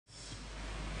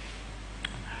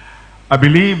I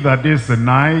believe that this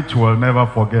night we'll never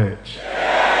forget.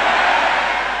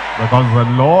 Because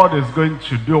the Lord is going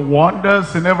to do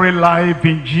wonders in every life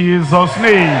in Jesus'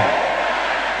 name.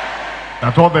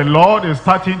 That's what the Lord is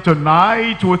starting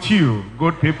tonight with you,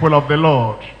 good people of the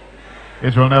Lord.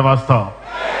 It will never stop.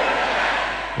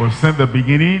 We'll sing the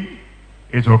beginning,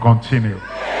 it will continue.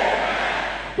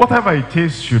 Whatever it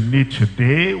is you need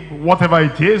today, whatever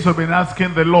it is you've been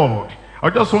asking the Lord, I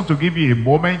just want to give you a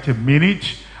moment, a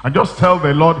minute, and just tell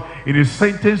the Lord in a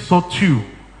sentence or two.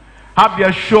 Have the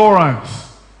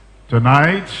assurance,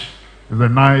 tonight is the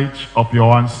night of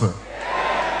your answer.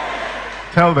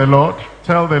 Tell the Lord,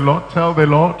 tell the Lord, tell the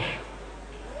Lord.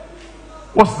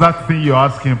 What's that thing you're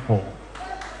asking for?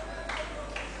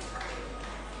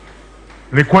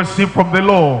 Requesting from the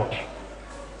Lord.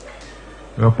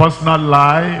 Your personal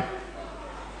life,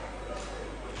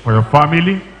 for your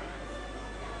family,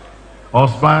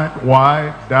 husband,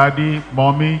 wife, daddy,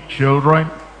 mommy, children,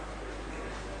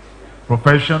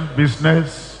 profession,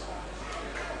 business,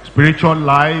 spiritual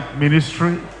life,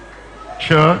 ministry,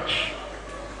 church,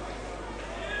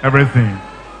 everything.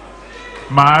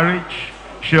 Marriage,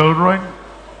 children,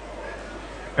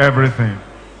 everything.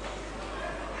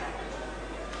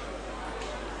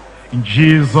 In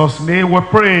Jesus' name we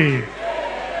pray.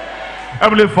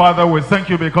 Heavenly Father, we thank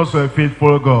you because you're a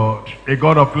faithful God. A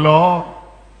God of love,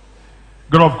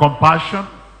 God of compassion,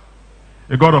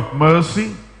 a God of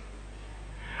mercy,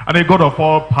 and a God of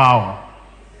all power.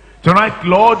 Tonight,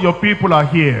 Lord, your people are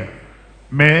here.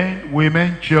 Men,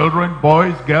 women, children,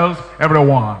 boys, girls,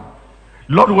 everyone.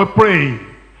 Lord, we pray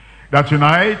that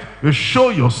tonight you show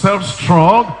yourself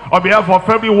strong on behalf of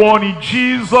everyone in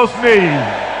Jesus'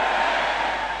 name.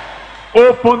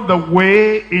 Open the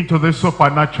way into the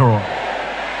supernatural.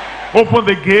 Open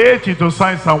the gate into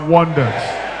signs and wonders.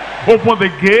 Open the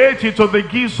gate into the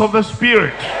gifts of the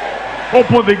Spirit.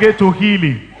 Open the gate to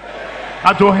healing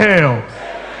and to health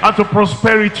and to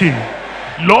prosperity.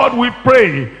 Lord, we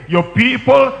pray your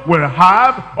people will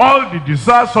have all the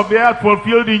desires of the earth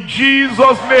fulfilled in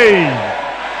Jesus' name.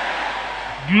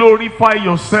 Glorify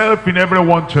yourself in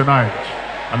everyone tonight.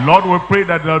 And Lord, we pray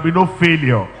that there will be no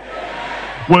failure.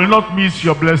 Will not miss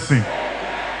your blessing.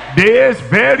 This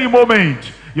very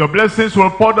moment, your blessings will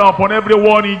pour down upon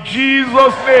everyone in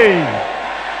Jesus' name.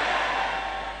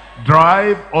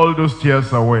 Drive all those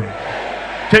tears away.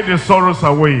 Take the sorrows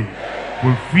away.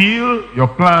 Fulfill your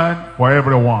plan for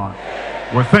everyone.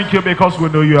 We thank you because we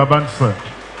know you have answered.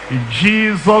 In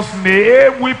Jesus'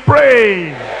 name we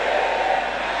pray.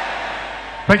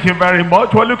 Thank you very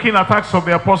much. We're looking at Acts of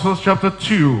the Apostles chapter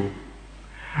 2.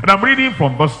 And I'm reading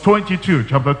from verse 22,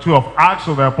 chapter 2 of Acts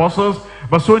of the Apostles,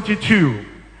 verse 22.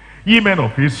 Ye men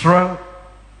of Israel,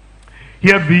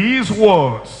 hear these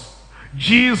words.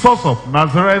 Jesus of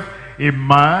Nazareth, a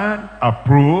man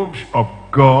approved of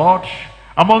God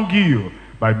among you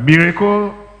by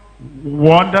miracle,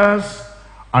 wonders,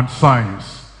 and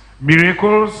signs.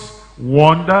 Miracles,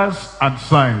 wonders, and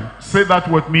signs. Say that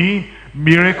with me.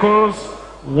 Miracles,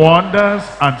 wonders,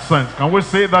 and signs. Can we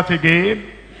say that again?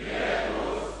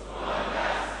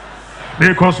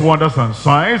 Miracles, wonders, and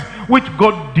signs, which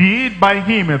God did by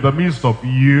him in the midst of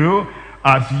you,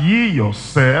 as ye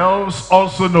yourselves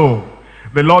also know.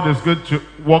 The Lord is going to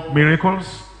work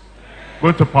miracles,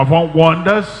 going to perform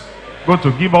wonders, going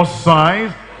to give us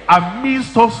signs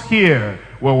amidst us here.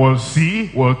 We will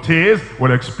see, we'll taste,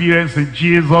 we'll experience in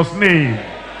Jesus' name.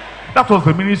 That was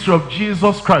the ministry of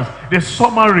Jesus Christ, the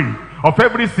summary of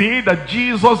everything that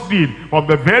Jesus did from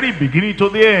the very beginning to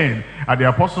the end. And the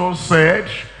apostles said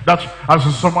that as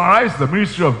we summarize the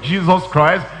ministry of Jesus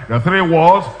Christ, the three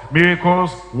words: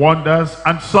 miracles, wonders,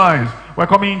 and signs. We're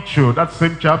coming to that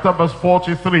same chapter, verse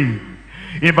 43.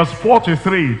 In verse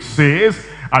 43 it says,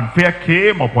 and fear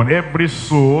came upon every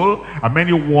soul, and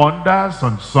many wonders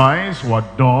and signs were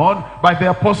done by the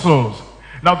apostles.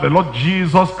 Now the Lord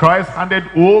Jesus Christ handed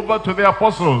over to the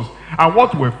apostles. And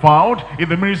what we found in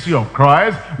the ministry of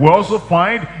Christ, we also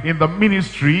find in the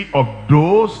ministry of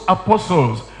those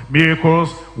apostles.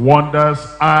 Miracles, wonders,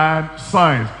 and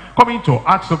signs. Coming to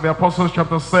Acts of the Apostles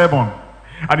chapter 7.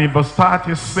 And in verse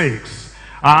 36.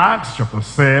 Acts chapter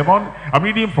 7. I'm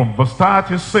reading from verse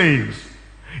 36.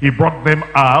 He brought them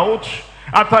out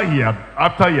after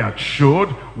he had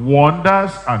showed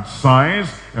wonders and signs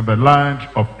in the land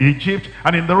of Egypt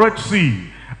and in the Red Sea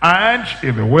and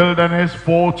in the wilderness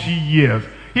 40 years.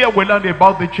 Here we learn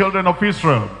about the children of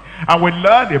Israel. And we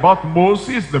learn about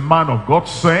Moses, the man of God,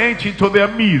 sent into their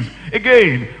midst.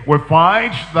 Again, we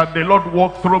find that the Lord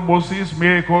walked through Moses,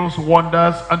 miracles,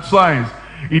 wonders, and signs.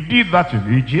 He did that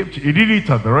in Egypt. He did it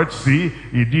at the Red Sea.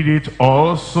 He did it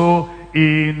also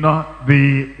in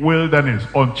the wilderness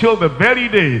until the very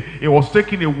day it was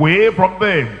taken away from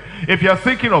them. If you are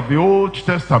thinking of the Old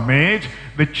Testament,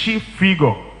 the chief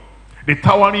figure, the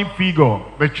towering figure,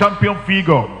 the champion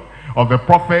figure of the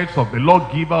prophets, of the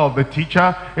lawgiver, of the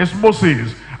teacher is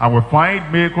Moses. And we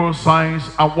find miracles, signs,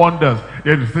 and wonders.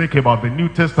 Then you think about the New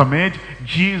Testament.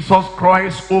 Jesus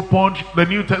Christ opened the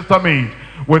New Testament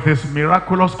with his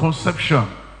miraculous conception,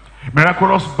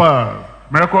 miraculous birth,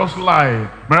 miraculous life,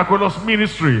 miraculous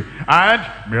ministry, and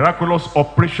miraculous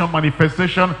operation,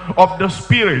 manifestation of the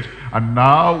Spirit. And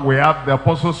now we have the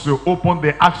apostles to open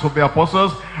the Acts of the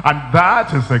Apostles, and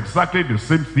that is exactly the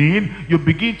same thing you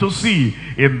begin to see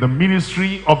in the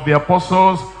ministry of the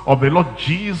apostles of the Lord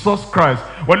Jesus Christ.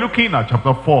 We're looking at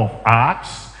chapter 4 of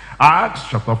Acts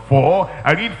chapter 4.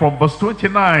 I read from verse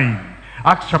 29.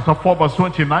 Acts chapter 4 verse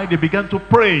 29, they began to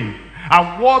pray.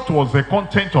 And what was the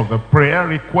content of the prayer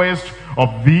request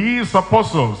of these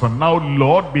apostles? And now,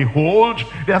 Lord, behold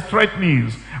their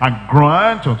threatenings, and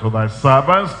grant unto thy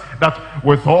servants that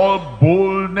with all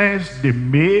boldness they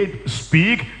may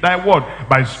speak thy word,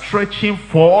 by stretching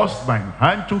forth thine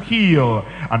hand to heal,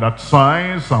 and that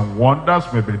signs and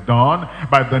wonders may be done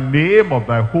by the name of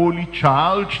thy holy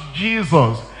child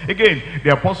Jesus. Again,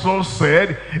 the apostles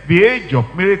said the age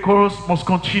of miracles must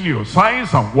continue,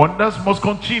 signs and wonders must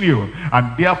continue,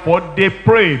 and therefore they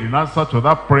prayed. In answer to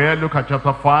that prayer, look at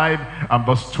chapter 5 and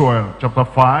verse 12. Chapter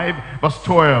 5 verse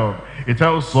 12. It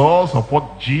tells us of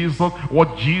what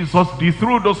Jesus did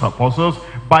through those apostles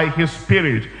by his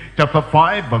Spirit. Chapter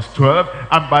 5 verse 12,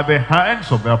 and by the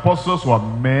hands of the apostles were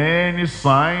many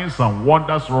signs and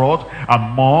wonders wrought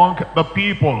among the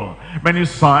people. Many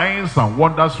signs and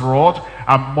wonders wrought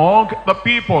among the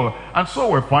people. And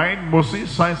so we find Moses,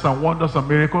 signs and wonders and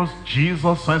miracles.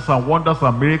 Jesus, signs and wonders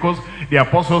and miracles. The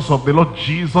apostles of the Lord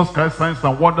Jesus Christ, signs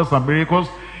and wonders and miracles.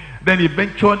 Then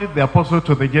eventually the apostle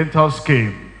to the Gentiles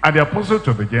came. And the apostle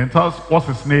to the Gentiles, what's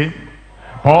his name?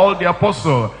 Paul the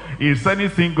apostle. Is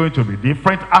anything going to be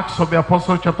different? Acts of the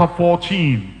Apostle chapter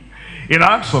 14. In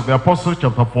Acts of the Apostle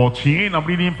chapter 14, I'm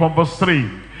reading from verse 3.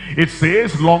 It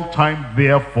says, long time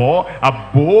therefore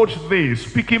abode they,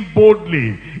 speaking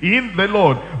boldly in the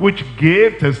Lord, which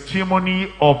gave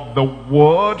testimony of the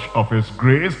word of his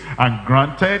grace, and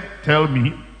granted, tell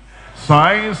me,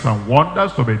 signs and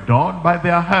wonders to be done by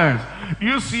their hands.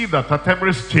 You see that at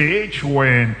every stage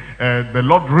when the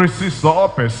Lord raises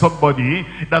up somebody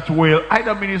that will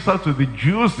either minister to the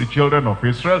Jews, the children of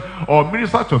Israel, or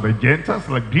minister to the Gentiles,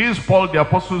 like this Paul the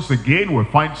apostles again will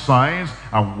find signs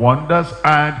and wonders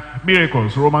and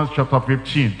miracles. Romans chapter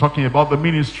 15, talking about the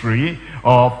ministry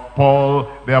of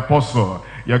Paul the apostle.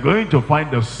 You're going to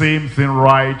find the same thing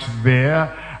right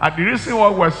there. And the reason why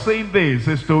we're saying this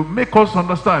is to make us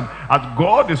understand, as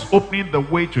God is opening the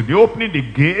way today, opening the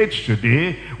gates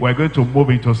today, we're going to move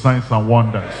into signs and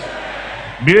wonders.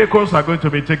 Miracles are going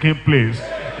to be taking place.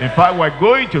 In fact, we're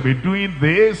going to be doing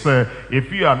this.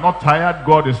 If you are not tired,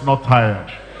 God is not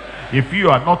tired. If you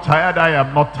are not tired, I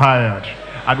am not tired.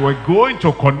 And we're going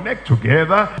to connect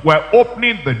together. We're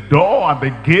opening the door and the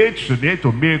gates today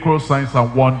to miracles, signs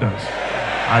and wonders.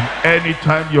 And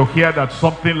anytime you hear that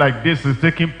something like this is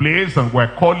taking place and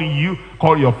we're calling you,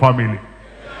 call your family,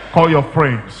 call your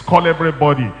friends, call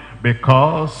everybody,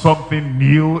 because something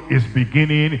new is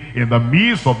beginning in the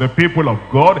midst of the people of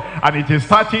God, and it is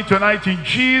starting tonight in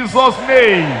Jesus'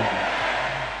 name.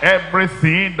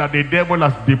 Everything that the devil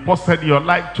has deposited in your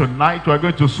life tonight, we're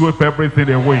going to sweep everything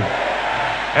away.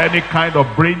 Any kind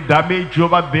of brain damage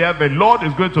over there, the Lord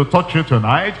is going to touch you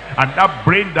tonight, and that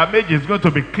brain damage is going to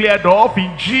be cleared off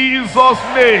in Jesus'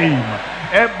 name.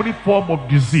 Every form of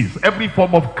disease, every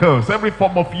form of curse, every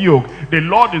form of yoke, the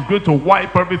Lord is going to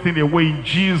wipe everything away in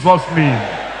Jesus' name.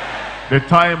 The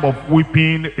time of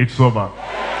weeping, it's over.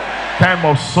 Time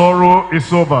of sorrow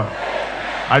is over.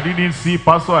 I didn't see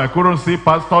pastor, I couldn't see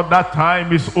pastor, that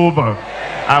time is over.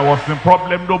 I was in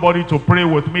problem, nobody to pray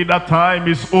with me, that time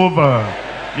is over.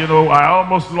 You know, I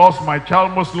almost lost my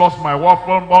child, almost lost my wife,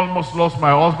 almost lost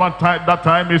my husband. That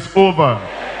time is over.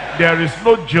 There is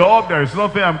no job, there is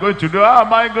nothing I'm going to do. How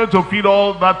am I going to feed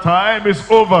all that time? Is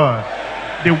over.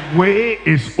 The way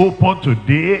is open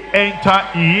today. Enter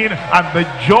in, and the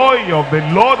joy of the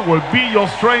Lord will be your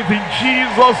strength in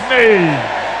Jesus' name.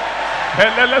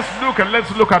 And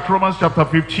let's look at Romans chapter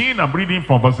 15. I'm reading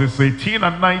from verses 18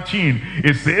 and 19.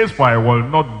 It says, "For I will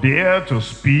not dare to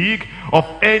speak of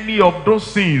any of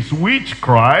those things which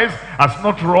Christ has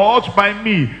not wrought by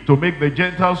me, to make the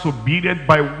Gentiles obedient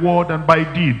by word and by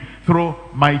deed, through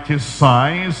mighty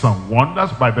signs and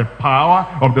wonders, by the power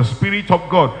of the Spirit of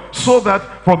God, so that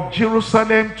from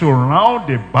Jerusalem to round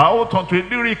about unto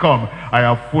Illyricum I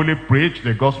have fully preached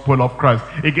the gospel of Christ."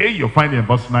 Again, you find in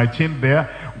verse 19 there,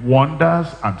 wonders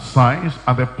and signs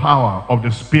and the power of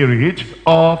the Spirit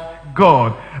of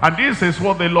God. And this is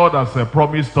what the Lord has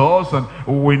promised us, and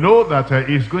we know that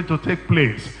it's going to take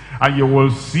place. And you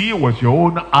will see with your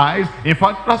own eyes. In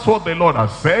fact, that's what the Lord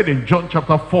has said in John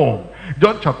chapter 4.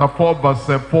 John chapter 4 verse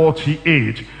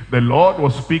 48. The Lord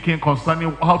was speaking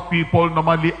concerning how people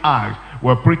normally act.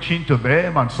 We're preaching to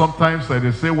them, and sometimes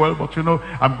they say, well, but you know,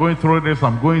 I'm going through this,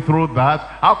 I'm going through that.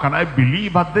 How can I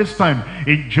believe at this time?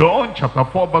 In John chapter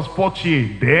 4 verse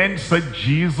 48, "Then said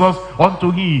Jesus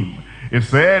unto him," he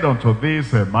said unto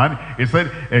this man, he said,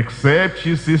 "Except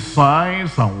ye see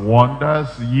signs and wonders,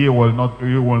 ye will not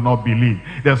believe."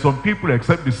 There are some people,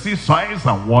 except they see signs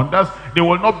and wonders, they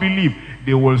will not believe.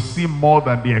 They will see more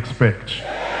than they expect.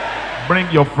 Bring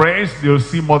your friends, they'll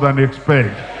see more than they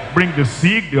expect. Bring the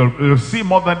sick, they'll see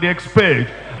more than they expect.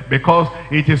 Because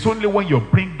it is only when you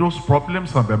bring those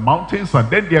problems on the mountains and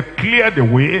then they clear the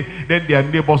way, then their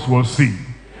neighbors will see.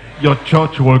 Your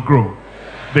church will grow.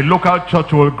 The local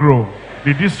church will grow.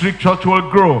 The district church will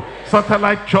grow.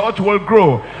 Satellite church will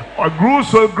grow. Our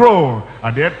groups will grow.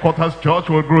 And the headquarters church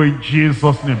will grow in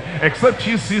Jesus' name. Except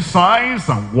you see signs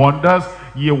and wonders,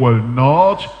 ye will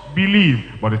not believe.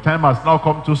 But the time has now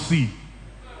come to see.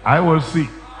 I will see.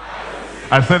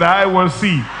 I said, I will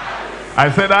see. I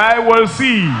said, I will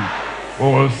see. We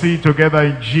will see together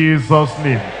in Jesus'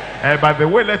 name. By the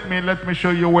way, let me show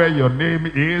you where your name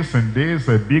is in this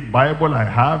big Bible I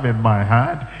have in my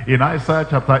hand. In Isaiah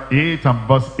chapter 8 and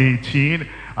verse 18.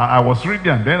 I was reading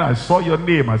and then I saw your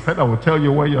name. I said I will tell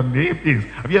you where your name is.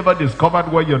 Have you ever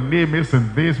discovered where your name is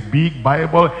in this big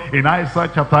Bible? In Isaiah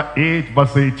chapter 8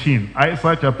 verse 18.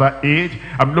 Isaiah chapter 8,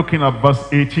 I'm looking at verse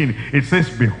 18. It says,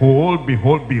 "Behold,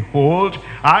 behold, behold,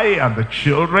 I and the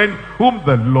children whom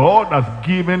the Lord has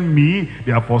given me,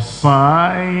 they are for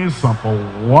signs and for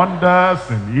wonders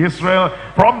in Israel,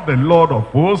 from the Lord of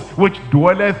hosts, which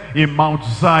dwelleth in Mount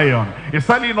Zion." It's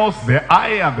telling us that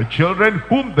I and the children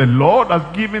whom the Lord has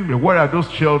given me. Where are those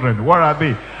children? Where are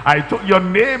they? I told your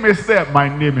name is there. My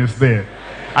name is there.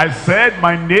 I said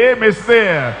my name is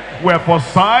there. We're for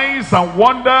signs and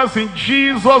wonders in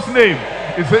Jesus' name.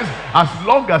 It says, as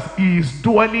long as he is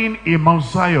dwelling in Mount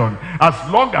Zion, as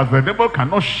long as the devil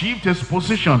cannot shift his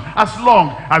position, as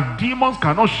long as demons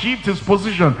cannot shift his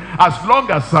position, as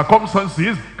long as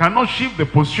circumstances cannot shift the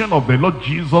position of the Lord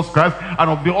Jesus Christ and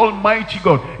of the Almighty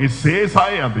God, it says, I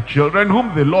and the children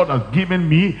whom the Lord has given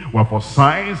me were for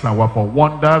signs and were for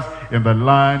wonders in the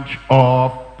land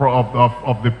of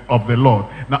the Lord.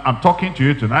 Now I'm talking to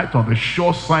you tonight on the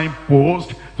sure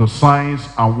signpost to signs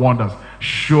and wonders.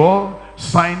 Sure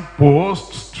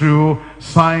signposts to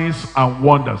signs and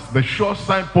wonders. The sure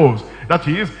signpost, that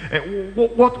is,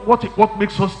 what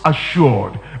makes us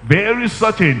assured, very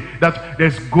certain that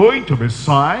there's going to be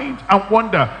signs and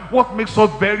wonder. What makes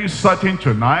us very certain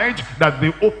tonight that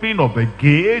the opening of the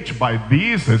gate by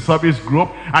this service group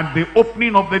and the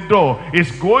opening of the door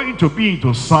is going to be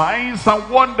into signs and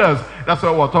wonders. That's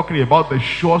why we're talking about the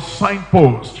sure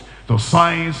signpost to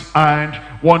signs and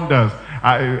wonders.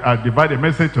 I divide the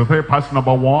message to three parts.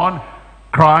 Number one,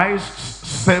 Christ's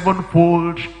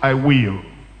sevenfold I will.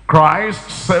 Christ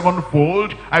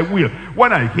sevenfold I will.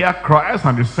 When I hear Christ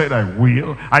and he said I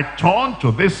will, I turn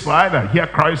to this side, I hear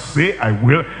Christ say I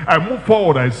will. I move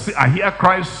forward, I hear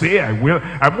Christ say I will.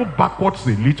 I move backwards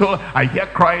a little, I hear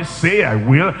Christ say I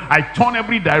will. I turn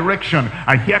every direction,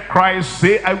 I hear Christ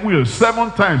say I will.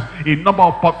 7 times in number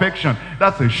of perfection.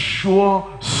 That's a sure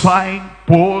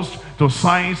signpost to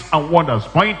signs and wonders.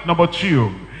 Point number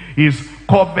 2 is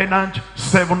covenant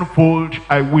sevenfold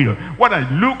I will. When I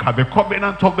look at the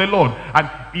covenant of the Lord, and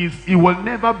he will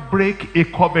never break a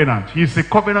covenant. He's a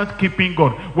covenant keeping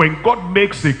God. When God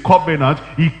makes a covenant,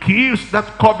 he keeps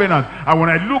that covenant. And when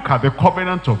I look at the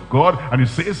covenant of God and he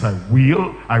says I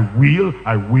will, I will,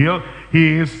 I will,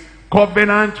 he is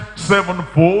covenant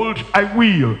sevenfold I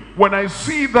will. When I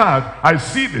see that, I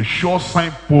see the sure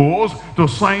signpost to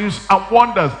signs and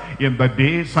wonders. In the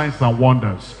day, signs and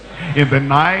wonders. In the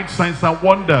night, signs and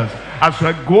wonders. As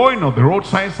we're going on the road,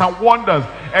 signs and wonders.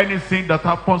 Anything that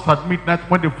happens at midnight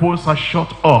when the phones are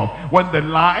shut off, when the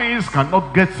lines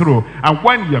cannot get through, and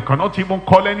when you cannot even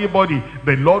call anybody,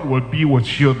 the Lord will be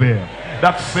with you there.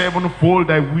 That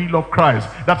sevenfold I will of Christ,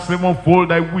 that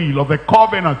sevenfold I will of the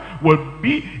covenant will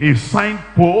be a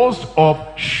signpost of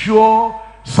sure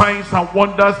signs and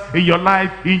wonders in your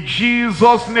life in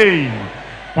Jesus' name.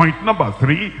 Point number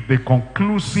 3, the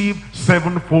conclusive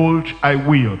sevenfold I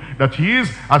will. That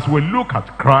is, as we look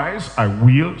at Christ, I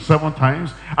will 7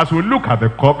 times. As we look at the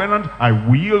covenant, I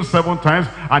will 7 times.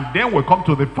 And then we come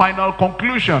to the final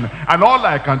conclusion. And all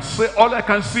I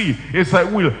can see is I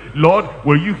will. Lord,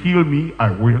 will you heal me?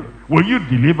 I will. Will you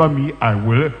deliver me? I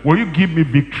will. Will you give me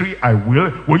victory? I will.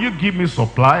 Will you give me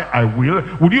supply? I will.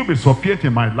 Will you be sufficient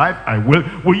in my life? I will.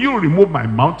 Will you remove my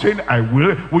mountain? I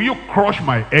will. Will you crush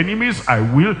my enemies? I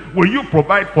will. Will you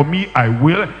provide for me? I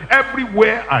will.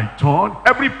 Everywhere I turn,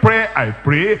 every prayer I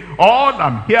pray, all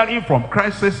I'm hearing from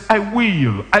Christ says, I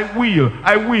will. I will.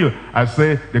 I will. I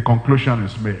say the conclusion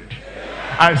is made.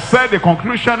 I said the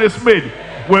conclusion is made.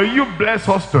 Will you bless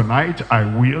us tonight? I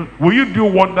will. Will you do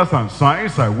wonders and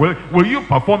signs? I will. Will you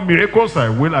perform miracles? I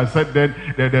will. I said then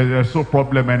there's no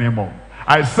problem anymore.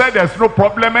 I said there's no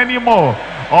problem anymore.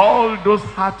 All those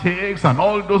heartaches and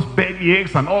all those belly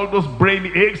aches and all those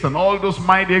brain aches and all those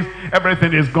mind aches,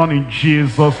 everything is gone in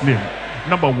Jesus' name.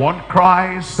 Number 1,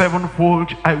 Christ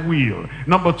sevenfold I will.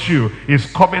 Number 2, his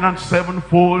covenant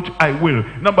sevenfold I will.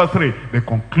 Number 3, the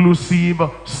conclusive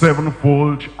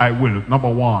sevenfold I will. Number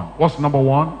 1. What's number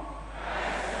 1?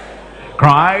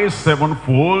 Christ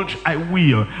sevenfold I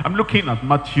will. I'm looking at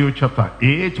Matthew chapter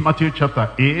 8. Matthew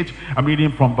chapter 8. I'm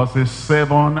reading from verses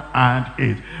 7 and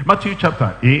 8. Matthew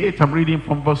chapter 8. I'm reading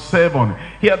from verse 7.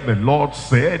 Here the Lord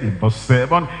said in verse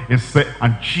 7, it said,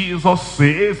 and Jesus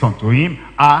says unto him,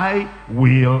 I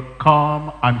will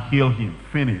come and heal him.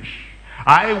 Finish.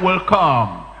 I will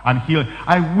come and heal.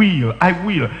 I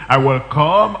will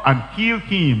come and heal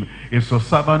him. Is your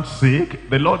servant sick?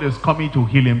 The Lord is coming to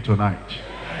heal him tonight.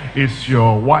 Is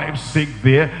your wife sick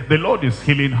there? The Lord is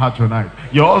healing her tonight.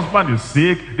 Your husband is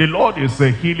sick. The Lord is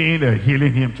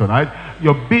healing him tonight.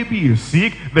 Your baby is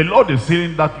sick. The Lord is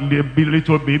healing that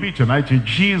little baby tonight in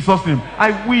Jesus' name.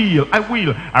 I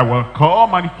will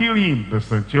come and heal him. The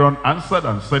centurion answered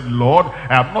and said, Lord,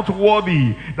 I am not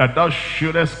worthy that thou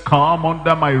shouldest come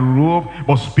under my roof,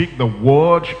 but speak the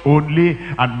word only,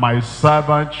 and my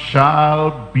servant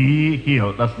shall be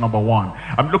healed. That's number 1.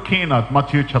 I'm looking at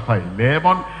Matthew chapter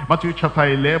 11. Matthew chapter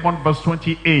 11 verse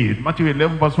 28. Matthew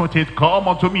 11 verse 28. Come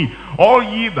unto me, all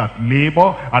ye that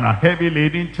labor and are heavy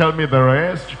laden, tell me the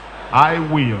rest. I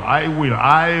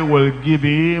will give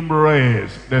him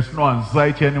rest. There's no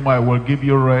anxiety anymore. I will give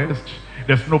you rest.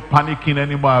 There's no panicking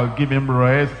anymore. I'll give him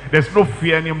rest. There's no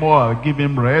fear anymore. I'll give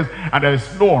him rest. And there's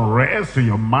no rest in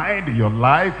your mind, in your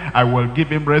life. I will give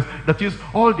him rest. That is,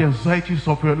 all the anxieties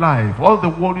of your life, all the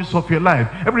worries of your life,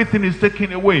 everything is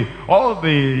taken away. All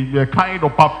the kind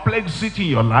of perplexity in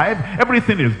your life,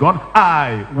 everything is gone.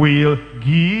 I will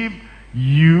give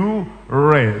you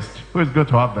rest. Who is going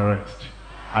to have the rest?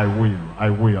 I will.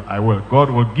 God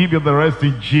will give you the rest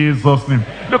in Jesus' name.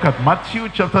 Look at Matthew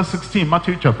chapter 16.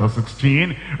 Matthew chapter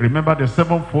 16. Remember the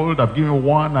sevenfold. I've given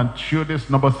 1 and 2. This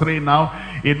number 3 now.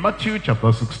 In Matthew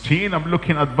chapter 16, I'm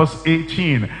looking at verse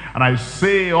 18. And I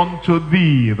say unto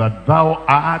thee that thou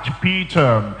art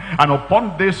Peter, and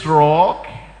upon this rock,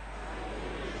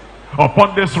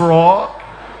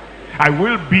 I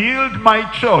will build my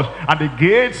church, and the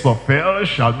gates of hell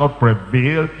shall not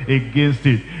prevail against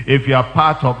it. If you are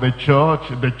part of the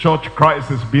church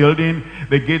Christ is building,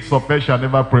 the gates of hell shall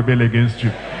never prevail against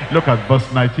you. Look at verse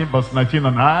 19. Verse 19,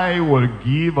 and I will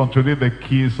give unto thee the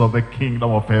keys of the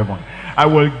kingdom of heaven. I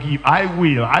will give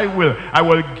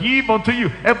unto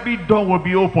you. Every door will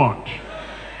be opened.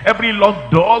 Every locked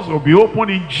doors will be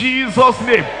opened in Jesus'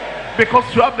 name. Because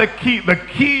you have the key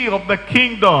of the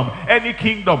kingdom. Any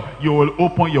kingdom, you will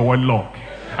open your lock.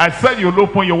 I said you'll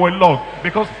open your lock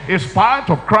because it's part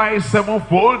of Christ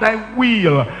sevenfold. I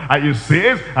will. And it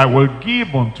says, I will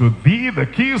give unto thee the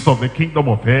keys of the kingdom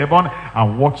of heaven,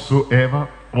 and whatsoever,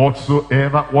 help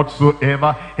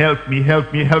me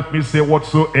say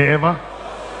whatsoever.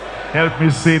 Help me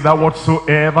say that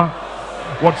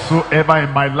whatsoever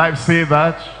in my life, say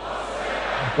that.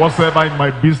 Whatsoever in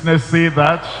my business, say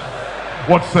that.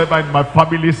 Whatsoever in my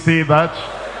family, say that.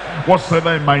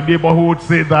 Whatsoever in my neighborhood,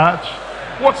 say that.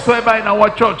 Whatsoever in our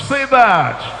church, say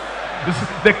that. This,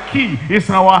 the key is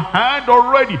in our hand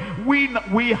already.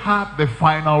 We have the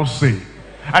final say.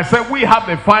 I said we have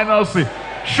the final say.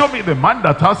 Show me the man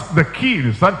that has the key in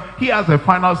his hand. He has the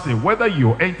final say. Whether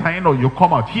you enter in or you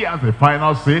come out, he has the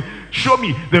final say. Show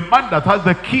me the man that has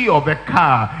the key of the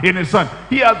car in his hand.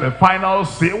 He has the final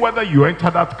say. Whether you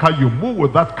enter that car, you move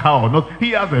with that car or not,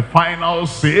 he has the final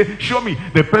say. Show me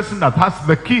the person that has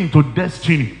the key into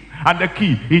destiny. and the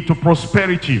key into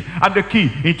prosperity, and the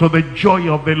key into the joy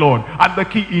of the Lord, and the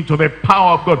key into the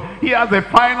power of God. He has the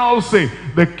final say.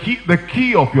 The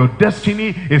key of your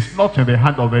destiny is not in the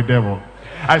hand of the devil.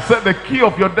 I said the key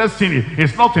of your destiny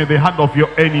is not in the hand of your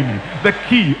enemy. The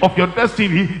key of your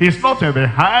destiny is not in the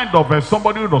hand of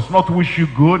somebody who does not wish you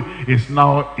good. It's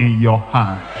now in your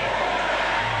hand.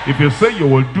 If you say you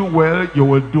will do well, you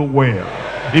will do well.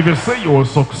 If you say you will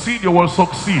succeed, you will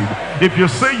succeed. If you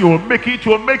say you will make it,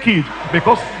 you will make it.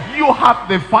 Because you have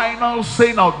the final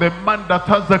say now. The man that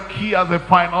has the key has the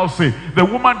final say. The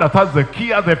woman that has the key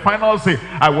has the final say.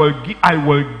 I will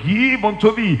give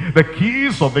unto thee the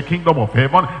keys of the kingdom of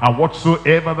heaven, and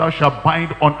whatsoever thou shalt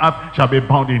bind on earth shall be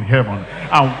bound in heaven,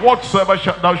 and whatsoever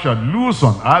thou shalt loose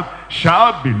on earth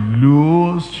shall be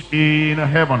loosed in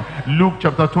heaven. Luke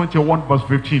chapter 21 verse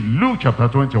 15. Luke chapter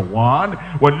 21,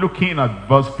 we're looking at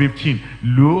verse 15.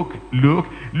 Luke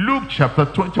chapter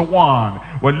 21,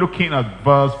 we're looking at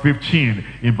verse 15.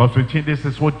 In verse 15, this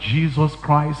is what Jesus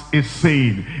Christ is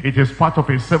saying. It is part of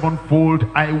a sevenfold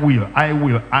I will.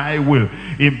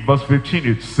 In verse 15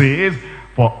 it says,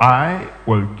 for I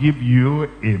will give you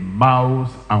a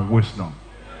mouth and wisdom.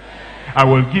 I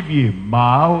will give you a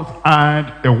mouth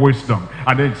and a wisdom.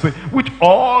 And then say, which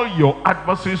all your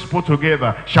adversaries put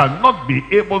together shall not be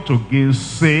able to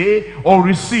gainsay or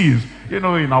resist. You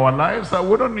know, in our lives,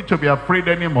 we don't need to be afraid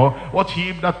anymore. What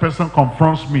if that person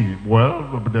confronts me?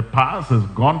 Well, the past is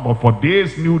gone, but for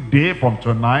this new day from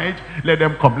tonight, let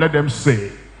them come, let them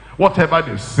say. Whatever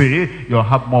they say, you'll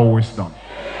have more wisdom.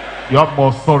 You have more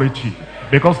authority.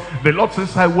 Because the Lord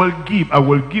says, I will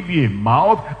give you a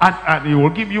mouth, and he will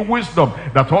give you wisdom,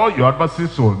 that all your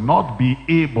adversaries will not be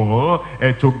able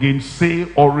to gainsay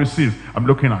or resist. I'm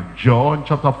looking at John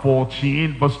chapter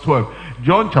 14 verse 12.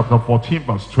 John chapter 14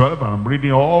 verse 12, and I'm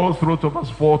reading all through to verse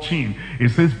 14. It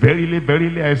says, verily,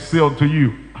 verily, I say unto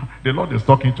you. The Lord is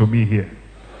talking to me here.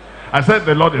 I said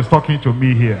the Lord is talking to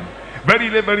me here.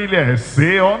 Verily, verily, I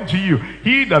say unto you,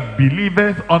 he that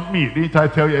believeth on me. Didn't I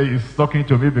tell you he's talking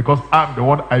to me? Because I'm the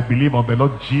one. I believe on the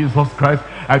Lord Jesus Christ.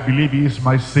 I believe he is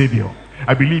my Savior.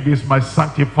 I believe he's my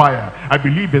sanctifier. I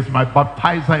believe he's my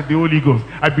baptizer in the Holy Ghost.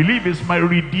 I believe he's my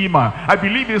redeemer. I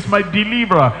believe he's my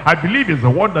deliverer. I believe he's the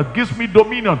one that gives me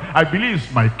dominion. I believe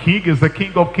he's my king, is the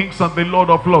King of kings and the Lord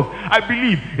of lords. I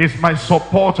believe he's my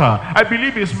supporter. I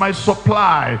believe he's my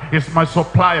supply. He's my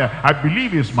supplier. I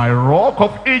believe he's my rock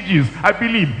of ages. I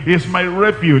believe he's my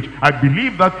refuge. I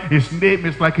believe that his name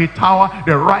is like a tower.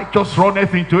 The righteous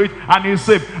runneth into it and is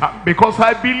safe. Because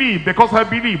I believe,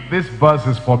 this verse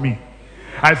is for me.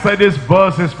 I said this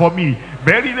verse is for me.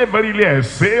 Verily, verily, I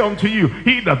say unto you,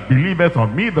 he that believeth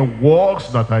on me, the works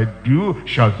that I do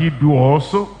shall he do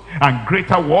also, and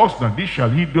greater works than this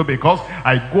shall he do, because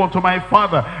I go unto my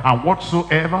Father. And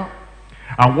whatsoever,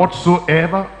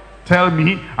 tell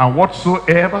me, and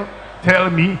whatsoever,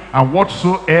 tell me, and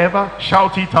whatsoever,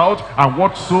 shout it out, and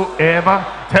whatsoever,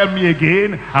 tell me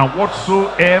again, and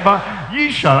whatsoever ye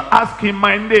shall ask in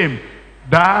my name,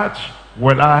 that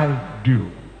will I do.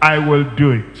 I will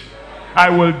do it. I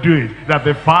will do it, that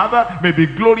the Father may be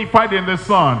glorified in the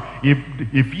Son.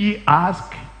 If ye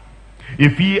ask,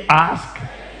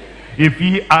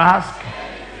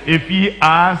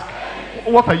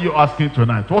 what are you asking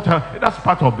tonight? That's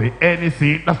part of the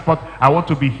anything. That's part. I want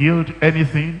to be healed,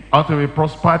 anything. I want to be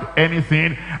prospered,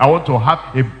 anything. I want to have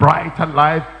a brighter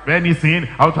life, anything.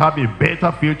 I want to have a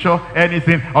better future,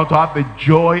 anything. I want to have the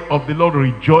joy of the Lord,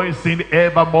 rejoicing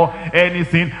evermore,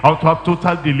 anything. I want to have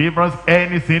total deliverance,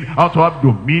 anything. I want to have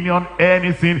dominion,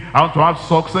 anything. I want to have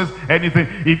success, anything.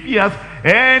 If he has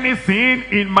anything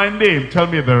in my name, tell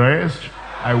me the rest.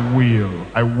 I will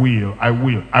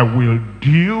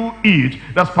do it.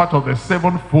 That's part of the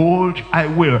sevenfold I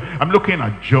will. I'm looking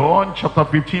at John chapter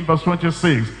 15 verse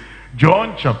 26.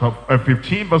 John chapter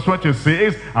 15 verse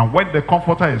 26, and when the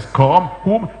Comforter is come,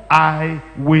 whom I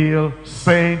will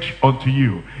send unto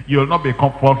you, you'll not be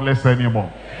comfortless anymore.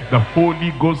 The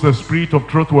Holy Ghost, the Spirit of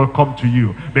truth, will come to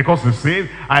you, because it says,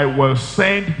 I will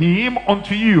send him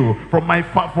unto you from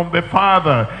the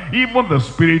Father, even the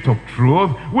Spirit of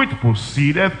truth, which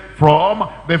proceedeth from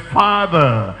the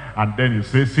Father. And then it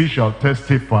says, he shall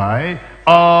testify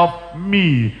of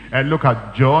me. And look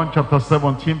at John chapter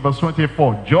 17 verse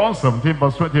 24. John 17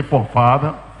 verse 24.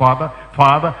 Father,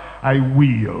 I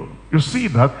will. You see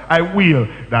that? I will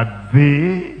that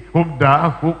they whom thou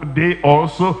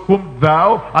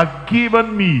hast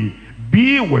given me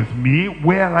be with me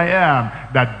where I am,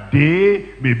 that they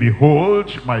may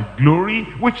behold my glory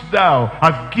which thou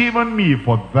hast given me,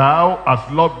 for thou hast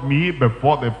loved me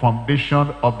before the foundation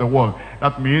of the world.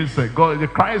 That means God, the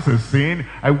Christ is saying,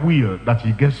 I will that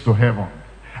he gets to heaven.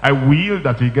 I will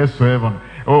that he gets to heaven.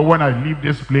 Oh, when I leave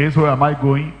this place, where am I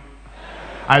going?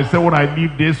 I say, when I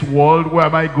leave this world, where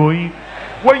am I going?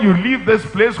 When you leave this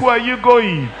place, where are you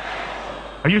going?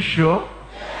 Are you sure?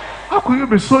 How could you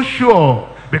be so sure?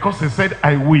 Because he said,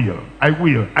 I will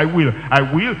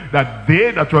that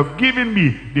they that you have given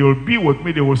me, they will be with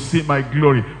me, they will see my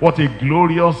glory. What a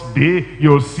glorious day.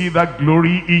 You'll see that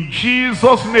glory in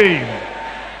Jesus' name.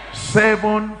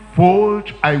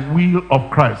 Sevenfold I will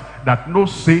of Christ, that no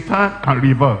Satan can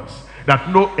reverse, that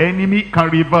no enemy can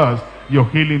reverse. Your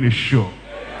healing is sure.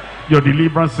 Your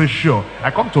deliverance is sure.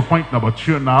 I come to point number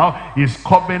 2 now. His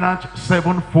covenant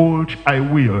sevenfold I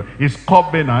will. His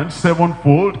covenant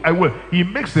sevenfold I will. He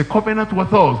makes a covenant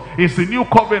with us. It's a new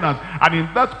covenant. And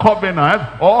in that covenant,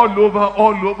 all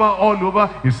over,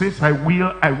 he says, I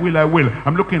will.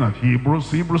 I'm looking at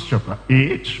Hebrews chapter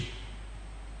 8.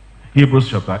 Hebrews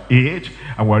chapter 8.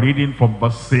 And we're reading from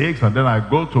verse 6. And then I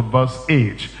go to verse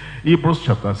 8. Hebrews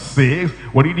chapter 6.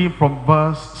 We're reading from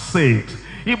verse 6.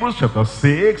 Hebrews chapter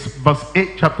 6, verse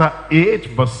 8, chapter 8,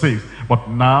 verse 6. But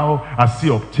now, as he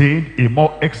obtained a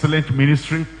more excellent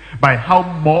ministry, by how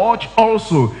much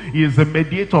also he is the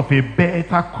mediator of a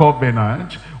better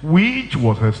covenant, which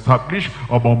was established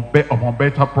upon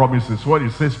better promises. What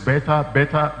it says, better.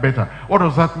 What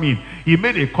does that mean? He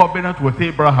made a covenant with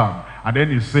Abraham, and then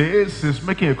he says, he's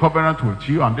making a covenant with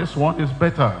you, and this one is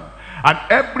better. And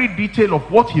every detail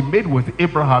of what he made with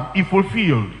Abraham, he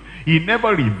fulfilled. He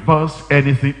never reversed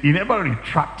anything. He never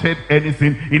retracted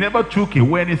anything. He never took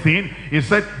away anything. He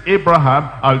said, Abraham,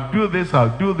 I'll do this.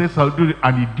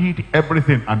 And he did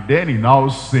everything. And then he now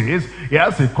says, he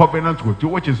has a covenant with you,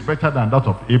 which is better than that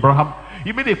of Abraham.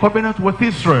 He made a covenant with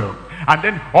Israel. And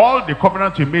then all the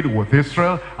covenant he made with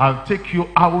Israel, I'll take you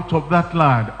out of that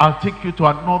land. I'll take you to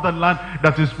another land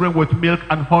that is flowing with milk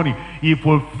and honey. He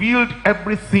fulfilled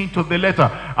everything to the letter.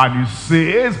 And he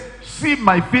says, see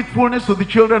my faithfulness to the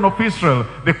children of Israel,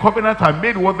 the covenant I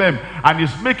made with them. And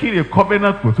he's making a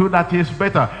covenant with you that is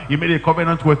better. He made a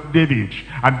covenant with David.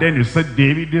 And then he said,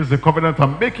 David, this is the covenant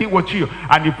I'm making with you.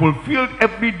 And he fulfilled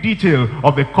every detail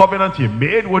of the covenant he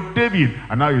made with David.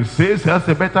 And now he says he has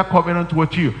a better covenant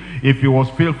with you. If he was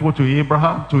faithful to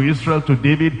Abraham, to Israel, to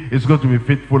David, he's going to be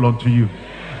faithful unto you.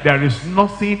 There is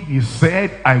nothing he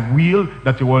said, I will,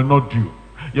 that he will not do.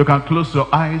 You can close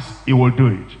your eyes, he will do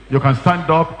it. You can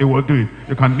stand up, he will do it.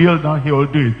 You can kneel down, he will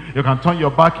do it. You can turn your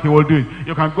back, he will do it.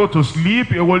 You can go to sleep,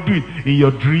 he will do it. In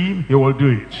your dream, he will do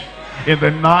it. In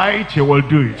the night, he will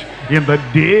do it. In the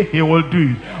day, he will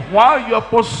do it. While you're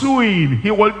pursuing,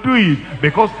 he will do it.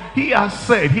 Because he has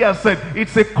said,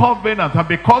 it's a covenant. And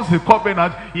because the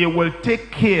covenant, he will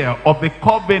take care of the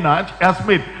covenant he has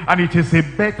made. And it is a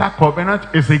better covenant.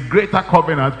 It's a greater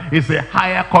covenant. It's a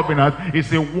higher covenant.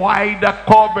 It's a wider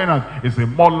covenant. It's a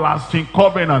more lasting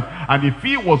covenant. And if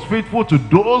he was faithful to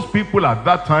those people at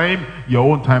that time,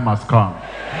 your own time has come.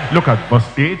 Look at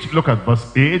verse 8. Look at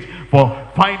verse 8. For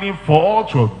finding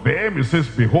fault with them, he says,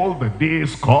 behold, the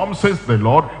days come, says the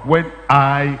Lord, when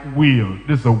I will.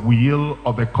 This is the will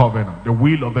of the covenant. The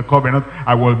will of the covenant.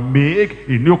 I will make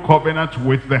a new covenant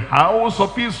with the house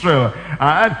of Israel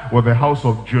and with the house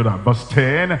of Judah. Verse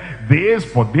 10, this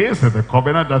is the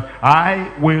covenant that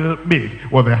I will make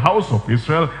with the house of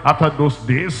Israel. After those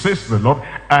days, says the Lord,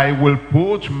 I will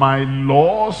put my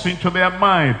laws into their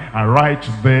mind and write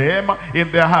them in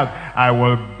their heart. I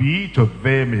will be to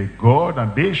them a God,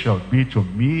 and they shall be to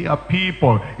me a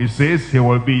people. He says he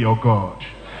will be your God.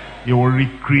 He will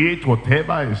recreate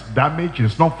whatever is damaged,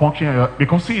 is not functioning,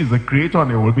 because he is the creator,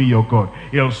 and he will be your God.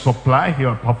 He'll supply,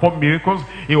 he'll perform miracles,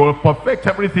 he will perfect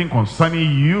everything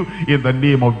concerning you in the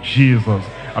name of Jesus.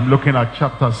 I'm looking at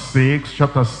chapter 6.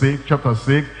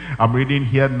 I'm reading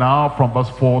here now from verse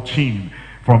 14.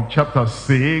 From chapter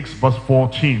 6, verse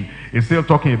 14. It's still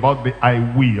talking about the I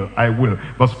will.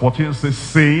 Verse 14 says,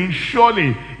 saying,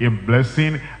 surely in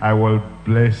blessing I will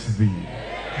bless thee,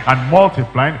 and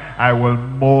multiplying I will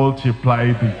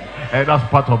multiply thee. And that's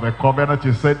part of the covenant.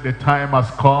 He said the time has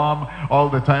come. All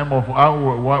the time of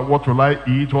what will I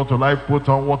eat, what will I put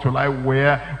on, what will I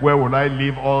wear, where will I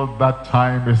live, all that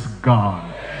time is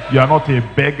gone. You are not a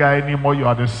beggar anymore. You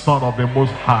are the son of the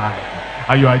Most High.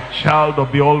 And you are a child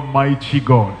of the Almighty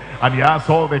God. And he has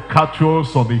all the cattle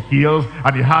on the hills,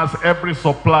 and he has every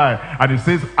supply. And he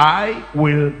says, I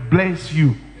will bless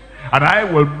you, and I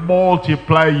will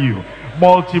multiply you.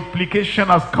 Multiplication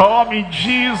has come in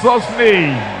Jesus'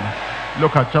 name.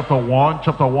 Look at chapter 1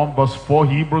 verse 4,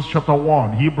 Hebrews chapter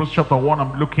 1. Hebrews chapter 1,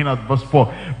 I'm looking at verse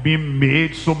 4. Being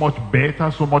made so much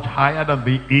better, so much higher than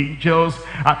the angels,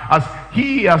 as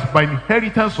he has by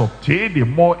inheritance obtained a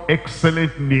more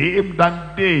excellent name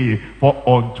than they. For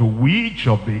unto which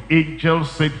of the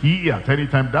angels said he at any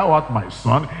time, Thou art my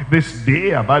son, this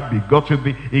day have I begotten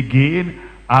thee. Again,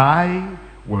 I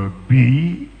will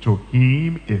be to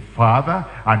him a father,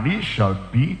 and he shall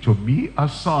be to me a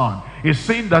son. He's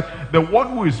saying that the one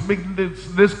who is making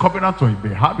this covenant on his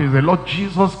behalf is the Lord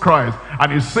Jesus Christ.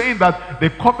 And he's saying that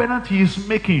the covenant he is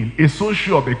making is so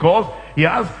sure because he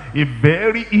has a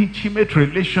very intimate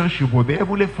relationship with the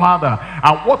Heavenly Father.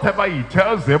 And whatever he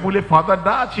tells the Heavenly Father,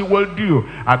 that he will do.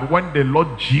 And when the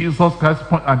Lord Jesus Christ,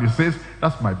 and he says,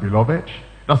 that's my beloved,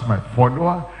 that's my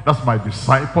follower, that's my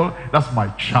disciple, that's my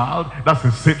child, that's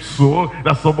a saved soul,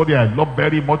 that's somebody I love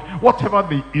very much. Whatever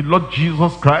the Lord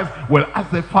Jesus Christ will ask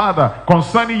the Father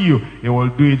concerning you, he will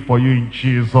do it for you in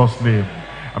Jesus' name.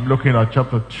 I'm looking at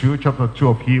chapter 2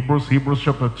 of Hebrews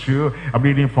chapter 2. I'm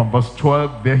reading from verse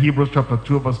 12 there. Hebrews chapter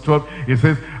 2 verse 12. It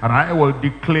says, and I will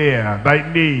declare thy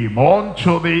name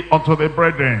unto the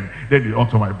brethren. Then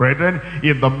unto my brethren,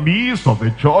 in the midst of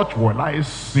the church will I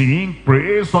sing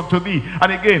praise unto thee.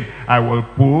 And again, I will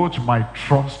put my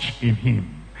trust in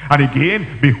him. And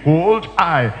again, behold,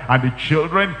 I and the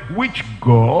children which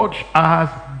God has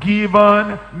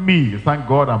given me. Thank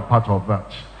God I'm part of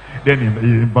that. Then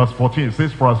in verse 14 it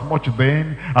says, for as much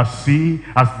then as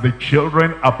the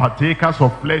children are partakers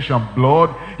of flesh and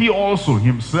blood, he also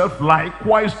himself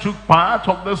likewise took part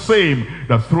of the same,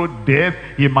 that through death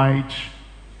he might,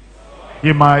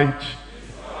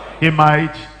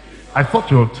 I thought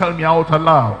you would tell me out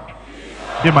aloud,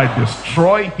 he might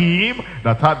destroy him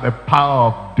that had the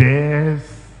power of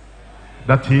death,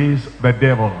 that is the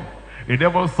devil. The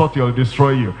devil thought he'll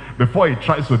destroy you. Before he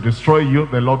tries to destroy you,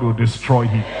 the Lord will destroy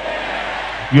him.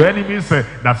 Your enemies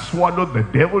that swallowed the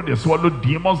devil, they swallowed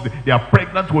demons, they are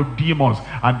pregnant with demons.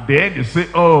 And then they say,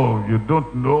 oh, you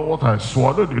don't know what I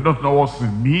swallowed, you don't know what's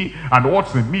in me, and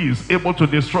what's in me is able to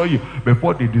destroy you.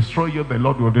 Before they destroy you, the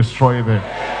Lord will destroy them.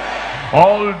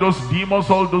 All those demons,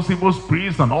 all those evil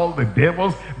spirits, and all the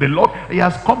devils, the Lord, he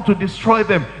has come to destroy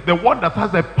them. The one that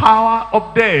has the power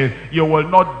of death, you will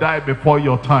not die before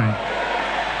your time.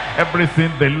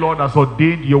 Everything the Lord has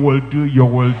ordained you will do, you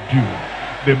will do.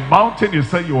 The mountain he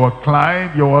said you will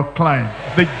climb, you will climb.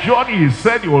 The journey he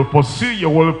said you will pursue, you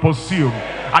will pursue.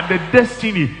 And the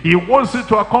destiny he wants you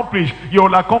to accomplish, you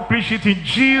will accomplish it in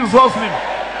Jesus' name.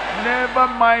 Never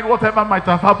mind whatever might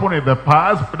have happened in the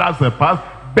past, that's the past.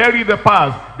 Bury the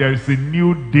past. There is a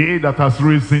new day that has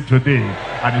risen today.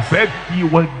 And he said he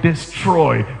will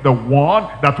destroy the one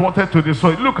that wanted to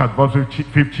destroy. Look at verse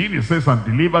 15. It says, and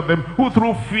deliver them who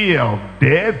through fear of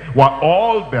death were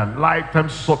all their lifetime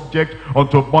subject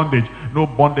unto bondage. No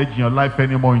bondage in your life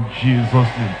anymore in Jesus'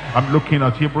 name. I'm looking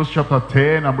at Hebrews chapter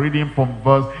 10. I'm reading from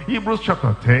Hebrews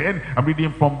chapter 10. I'm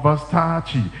reading from verse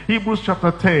 30. Hebrews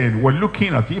chapter 10. We're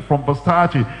looking at it from verse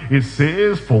 30. It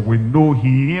says, for we know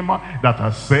him that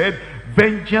has said,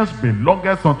 vengeance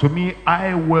belongeth unto me,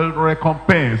 I will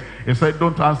recompense. He said,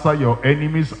 don't answer your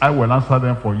enemies, I will answer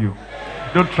them for you.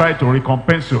 Don't try to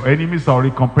recompense your enemies, I'll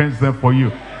recompense them for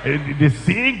you. They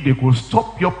think they could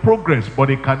stop your progress, but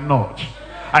they cannot.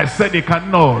 I said they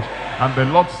cannot. And the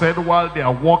Lord said, while they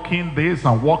are walking this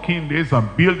and walking this and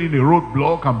building a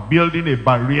roadblock and building a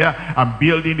barrier and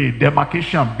building a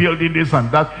demarcation and building this and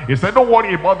that, he said, don't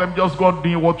worry about them, just go on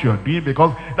doing what you are doing,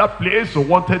 because that place you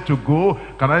wanted to go,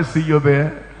 can I see you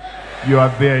there? You are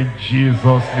there in Jesus'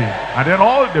 name. And then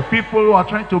all the people who are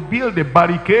trying to build a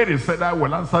barricade, he said, I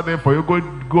will answer them for you. Go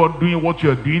on doing what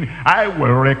you're doing. I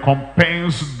will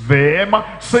recompense them,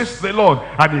 says the Lord.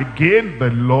 And again,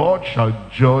 the Lord shall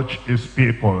judge his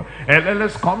people. And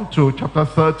let's come to chapter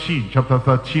 13. Chapter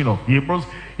 13 of Hebrews.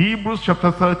 Hebrews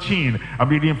chapter 13. I'm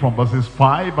reading from verses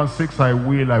 5 and 6. I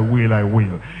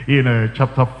will. In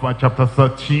chapter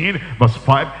 13, verse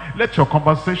 5. Let your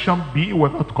conversation be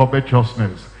without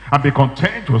covetousness, and be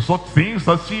content with such things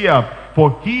as ye have.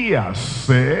 For he has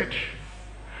said,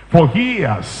 the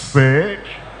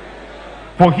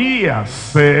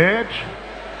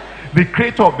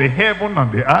creator of the heaven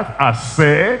and the earth has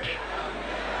said,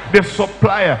 the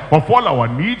supplier of all our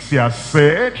needs, he has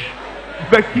said,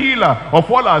 the healer of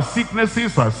all our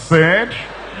sicknesses has said,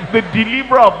 the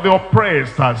deliverer of the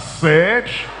oppressed has said,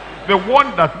 the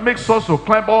one that makes us to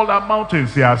climb all our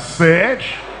mountains, he has said,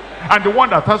 and the one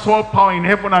that has all power in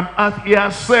heaven and earth, he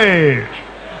has said.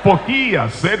 For he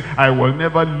has said, I will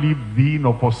never leave thee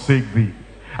nor forsake thee.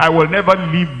 I will never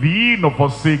leave thee nor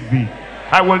forsake thee.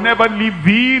 I will never leave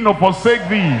thee nor forsake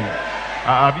thee.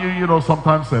 Have you,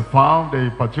 sometimes found a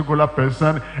particular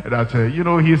person that,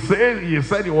 he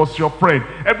said he was your friend.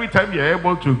 Every time you're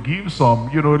able to give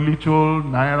some, little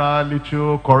naira,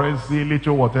 little currency,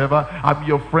 little whatever, I'm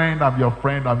your friend, I'm your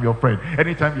friend, I'm your friend.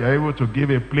 Anytime you're able to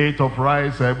give a plate of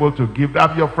rice, you're able to give,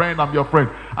 I'm your friend, I'm your friend.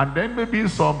 And then maybe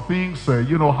some things,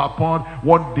 happen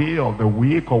one day of the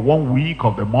week or 1 week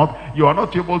of the month. You are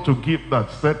not able to give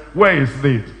that. Said, where is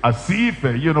this? As if,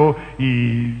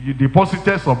 you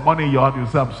deposited some money in your hand. You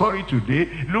say, I'm sorry today.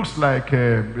 Looks like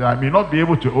I may not be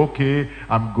able to, okay,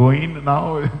 I'm going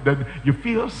now. Then you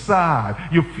feel sad.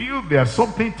 You feel there's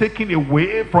something taken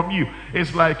away from you.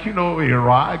 It's like, a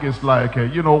rag. It's like,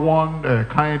 one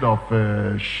kind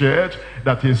of shirt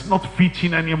that is not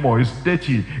fitting anymore. It's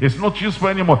dirty. It's not useful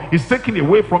anymore. It's taken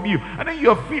away from you. And then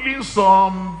you're feeling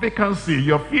some vacancy.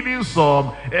 You're feeling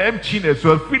some emptiness.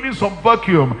 You're feeling some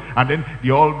vacuum. And then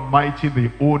the Almighty,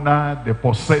 the owner, the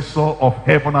possessor of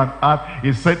heaven and earth,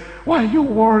 he said, why are you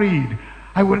worried?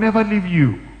 I will never leave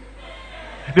you.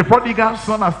 The prodigal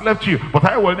son has left you, but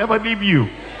I will never leave you.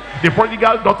 The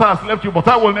prodigal daughter has left you, but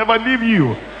I will never leave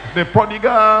you. The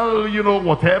prodigal,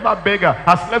 whatever beggar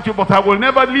has left you, but I will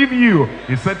never leave you.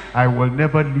 He said, I will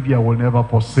never leave you, I will never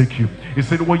forsake you. He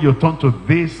said, when you turn to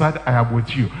this side, I am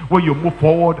with you. When you move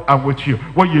forward, I'm with you.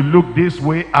 When you look this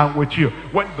way, I'm with you.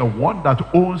 When the one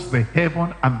that owns the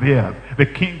heaven and the earth, the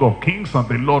King of kings and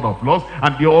the Lord of lords,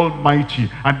 and the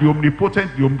Almighty, and the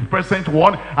omnipotent, the omnipresent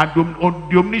one, and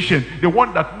the omniscient, the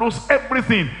one that knows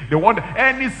everything, the one that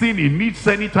anything he needs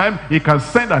anytime, he can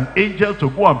send an angel to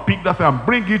go and pick that thing and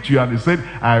bring it to you. And he said,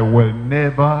 I will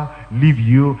never leave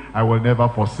you, I will never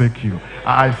forsake you.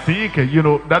 I think,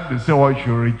 that is why you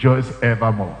should rejoice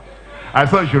evermore. I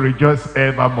thought you should rejoice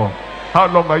evermore. How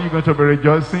long are you going to be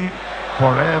rejoicing?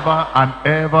 Forever and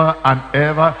ever and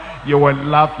ever. You will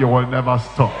laugh, you will never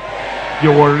stop. You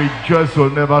will rejoice, you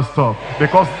will never stop.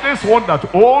 Because this one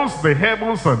that owns the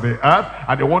heavens and the earth,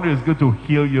 and the one who is going to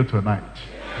heal you tonight,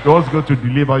 the one who is going to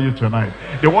deliver you tonight,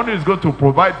 the one who is going to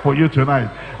provide for you tonight,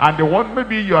 and the one,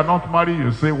 maybe you are not married,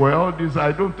 you say, well, this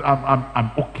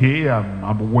I'm okay,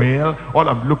 I'm well. All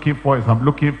I'm looking for is I'm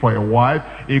looking for a wife.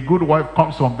 A good wife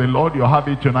comes from the Lord. You have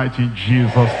it tonight in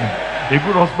Jesus' name. A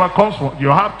good husband comes from you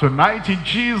have tonight in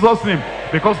Jesus' name.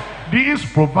 Because this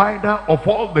provider of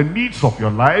all the needs of your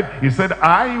life, he said,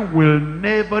 I will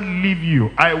never leave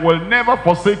you, I will never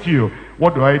forsake you.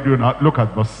 What do I do now? Look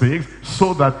at verse 6.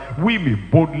 So that we may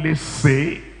boldly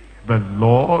say, the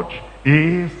Lord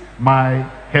is my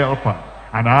helper,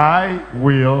 and I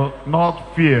will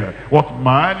not fear what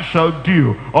man shall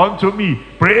do unto me.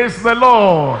 Praise the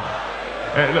Lord.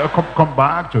 Come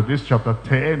back to this chapter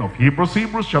 10 of Hebrews.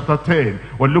 Hebrews chapter 10.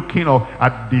 We're looking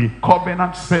at the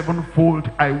covenant sevenfold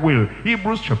I will.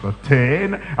 Hebrews chapter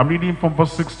 10. I'm reading from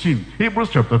verse 16.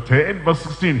 Hebrews chapter 10 verse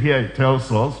 16. Here it tells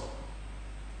us,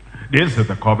 this is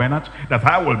the covenant that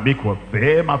I will make with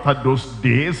them after those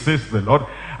days, says the Lord.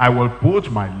 I will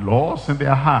put my laws in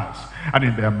their hearts, and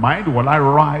in their mind will I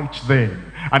write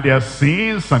them. And their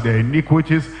sins and their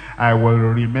iniquities I will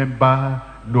remember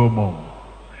no more.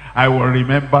 I will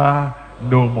remember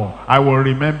no more. I will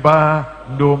remember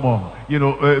no more.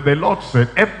 The Lord said,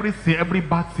 every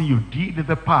bad thing you did in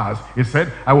the past, he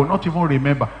said, I will not even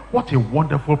remember. What a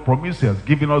wonderful promise he has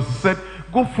given us. He said,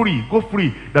 go free, go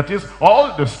free. That is,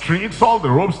 all the strings, all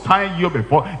the ropes tying you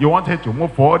before you wanted to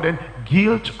move forward, then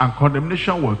guilt and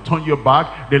condemnation will turn you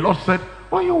back. The Lord said,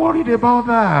 why are you worried about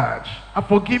that? I've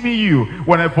forgiven you.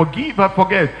 When I forgive, I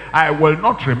forget. I will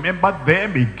not remember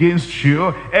them against you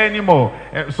anymore.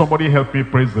 Somebody help me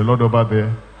praise the Lord over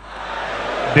there.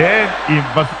 Then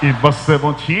in verse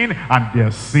 17, and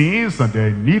their sins and their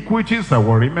iniquities I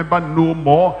will remember no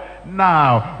more.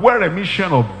 Now, where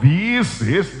remission of these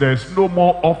is, there is no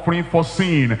more offering for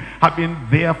sin. Having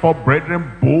therefore,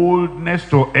 brethren, boldness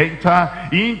to enter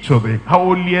into the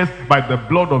holiest by the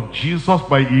blood of Jesus,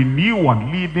 by a new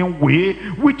and living way,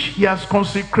 which he has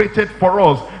consecrated for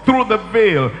us through the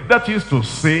veil, that is to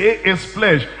say, his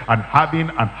flesh, and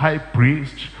having an high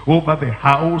priest over the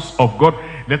house of God,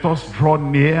 let us draw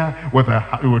near with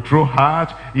a true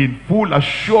heart in full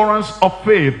assurance of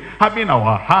faith, having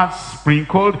our hearts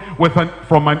sprinkled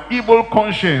from an evil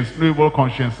conscience. No evil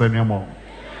conscience anymore.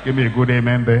 Give me a good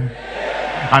amen there.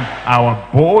 And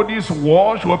our bodies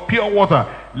washed with pure water.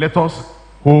 Let us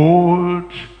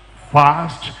hold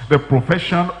fast the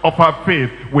profession of our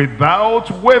faith without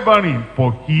wavering,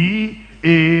 for he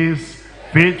is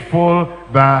faithful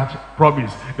that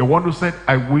promise. The one who said,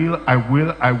 I will, I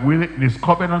will, I will, in his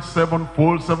covenant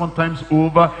sevenfold, 7 times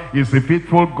over, is a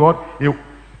faithful God.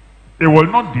 He will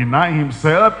not deny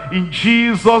himself in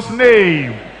Jesus'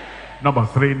 name. Number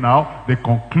 3 now, the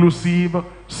conclusive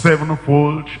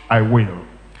sevenfold I will.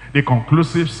 The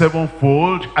conclusive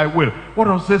sevenfold I will. What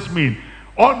does this mean?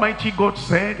 Almighty God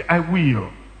said, I will.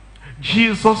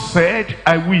 Jesus said,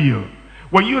 I will.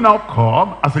 When you now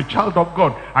come as a child of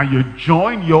God and you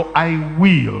join your I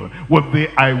will with the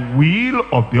I will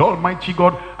of the Almighty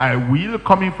God, I will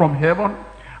coming from heaven,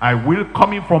 I will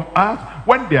coming from earth.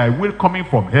 When the I will coming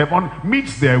from heaven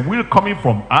meets the I will coming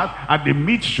from earth and they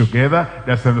meet together,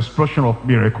 there's an explosion of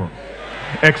miracle.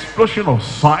 Explosion of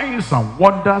signs and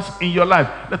wonders in your life.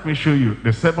 Let me show you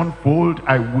the sevenfold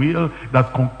I will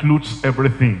that concludes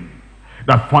everything,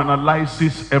 that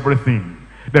finalizes everything.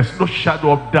 There's no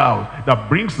shadow of doubt that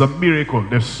brings the miracle,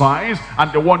 the signs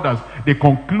and the wonders. The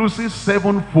conclusive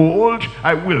sevenfold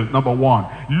I will. Number one,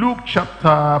 Luke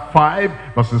chapter 5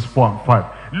 verses 4 and 5.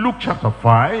 Luke chapter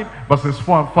 5 verses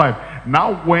 4 and 5.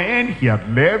 Now when he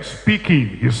had left speaking,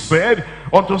 he said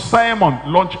unto Simon,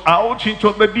 launch out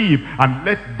into the deep and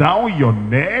let down your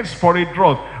nets for a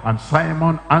draught. And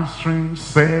Simon answering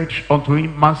said unto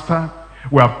him, Master,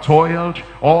 we have toiled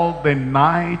all the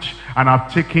night and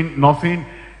have taken nothing.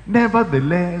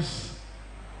 Nevertheless,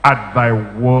 at thy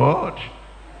word,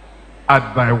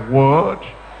 at thy word,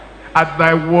 at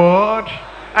thy word,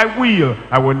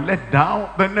 I will let down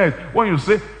the net. When you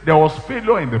say there was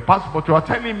failure in the past, but you are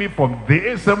telling me from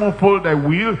this sevenfold I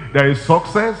will, there is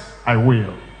success, I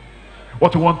will.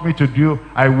 What you want me to do,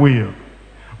 I will.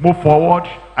 Move forward,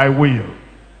 I will.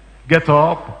 Get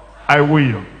up, I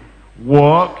will.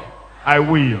 Walk, I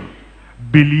will.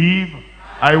 Believe,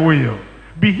 I will.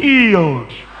 Be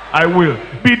healed, I will.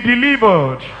 Be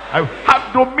delivered, I will.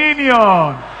 Have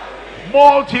dominion,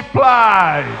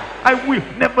 multiply, I will.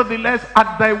 Nevertheless,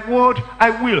 at thy word, I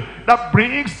will. That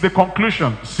brings the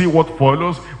conclusion. See what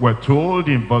follows. We're told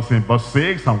in verse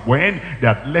 6, and when they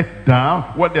had let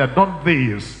down, when they had done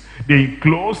this, they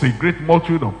enclosed a great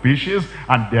multitude of fishes,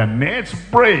 and their nets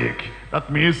break.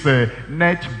 That means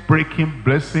net breaking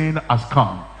blessing has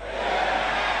come.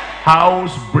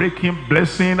 House breaking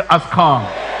blessing has come.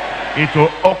 It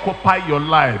will occupy your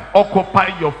life,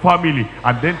 occupy your family,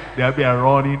 and then there'll be a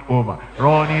running over,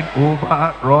 running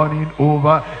over, running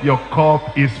over. Your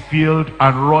cup is filled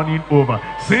and running over.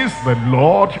 Since the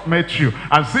Lord met you,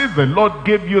 and since the Lord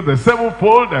gave you the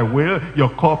sevenfold I will, your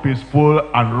cup is full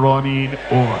and running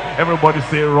over. Everybody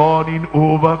say running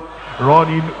over.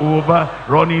 Running over,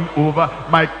 running over.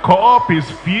 My cup is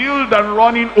filled and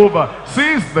running over.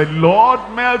 Since the Lord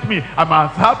met me, I'm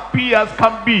as happy as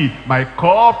can be. My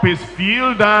cup is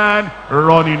filled and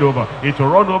running over. It will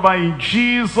run over in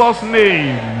Jesus'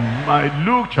 name.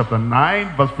 Luke chapter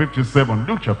 9 verse 57.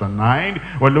 Luke chapter 9,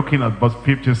 we're looking at verse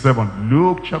 57.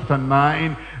 Luke chapter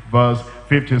 9 verse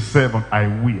 57. I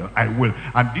will, I will.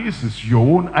 And this is your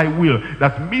own I will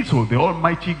that meets with the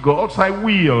Almighty God's I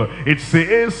will. It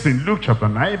says in Luke chapter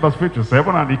 9 verse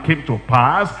 57, and it came to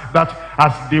pass that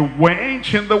as they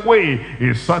went in the way,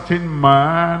 a certain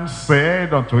man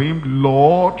said unto him,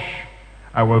 Lord,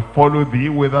 I will follow thee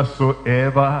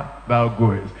whithersoever thou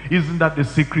goest. Isn't that the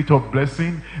secret of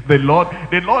blessing? The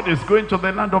Lord is going to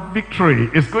the land of victory.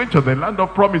 Is going to the land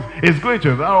of promise. Is going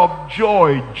to the land of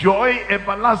joy, joy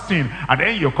everlasting. And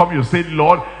then you come, you say,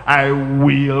 Lord, I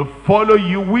will follow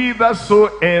you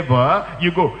whithersoever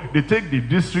you go. They take the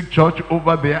district church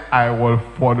over there, I will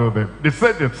follow them. They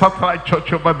said the satellite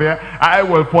church over there, I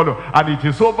will follow. And it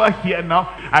is over here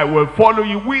now, I will follow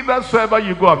you whithersoever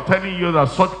you go. I'm telling you that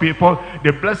such people,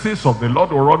 the blessings of the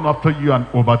Lord will run after you and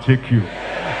overtake you.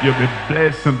 You'll be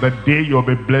blessed in the day, you'll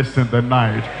be blessed in the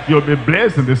night. You'll be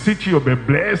blessed in the city, you'll be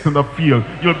blessed in the field.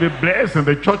 You'll be blessed in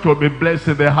the church, you'll be blessed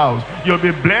in the house. You'll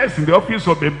be blessed in the office,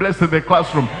 you'll be blessed in the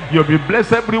classroom. You'll be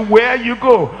blessed everywhere you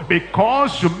go,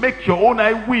 because you make your own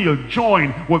I will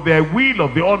join with the will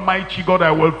of the Almighty God.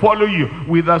 I will follow you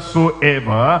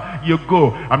whithersoever you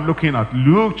go. I'm looking at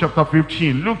Luke chapter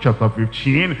 15. Luke chapter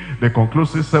 15, the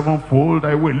conclusive sevenfold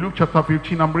I will. Luke chapter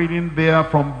 15, I'm reading there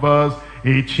from verse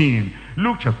 18.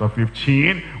 Luke chapter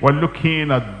 15, we're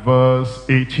looking at verse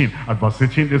 18. At verse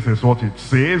 18, this is what it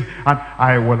says. And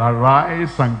I will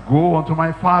arise and go unto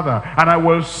my father, and I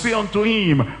will say unto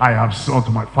him, I have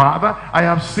unto my father, I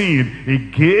have sinned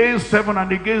against heaven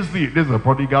and against thee. This is the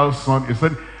prodigal son. He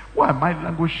said, why am I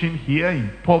languishing here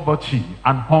in poverty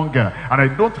and hunger, and I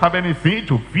don't have anything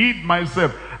to feed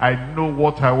myself? I know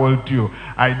what I will do.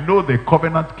 I know the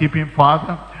covenant-keeping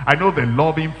Father. I know the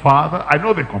loving Father. I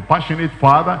know the compassionate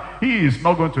Father. He is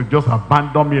not going to just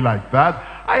abandon me like that.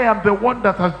 I am the one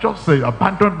that has just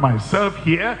abandoned myself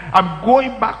here. I'm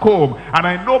going back home, and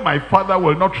I know my Father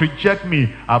will not reject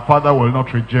me. Our Father will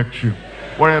not reject you.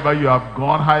 Wherever you have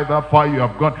gone, however far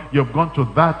you've gone to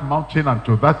that mountain and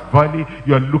to that valley.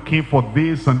 You are looking for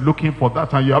this and looking for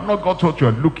that, and you have not got what you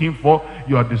are looking for.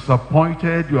 You are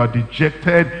disappointed, you are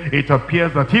dejected. It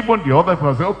appears that even the other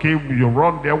person say, okay, you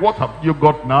run there, what have you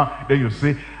got now? Then you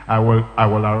say, I will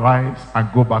arise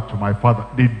and go back to my father.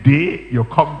 The day you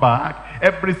come back,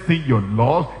 everything you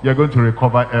lost, you're going to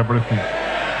recover everything.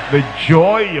 The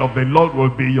joy of the Lord will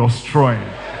be your strength.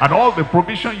 And all the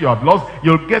provision you have lost,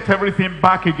 you'll get everything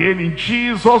back again in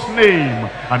Jesus' name.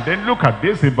 And then look at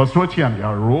this in verse 20. And he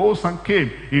arose and came.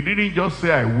 He didn't just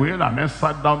say, I will, and then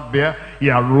sat down there.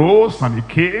 He arose and he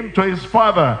came to his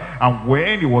father. And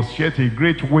when he was yet a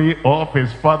great way off,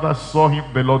 his father saw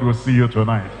him. The Lord will see you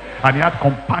tonight. And he had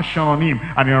compassion on him.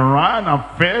 And he ran and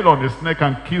fell on his neck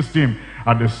and kissed him.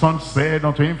 And the son said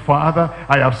unto him, Father,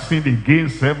 I have sinned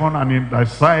against heaven and in thy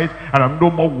sight, and am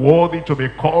no more worthy to be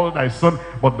called thy son.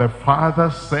 But the father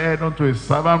said unto his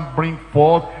servant, Bring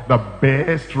forth the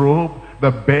best robe. The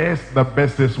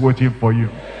best is waiting for you.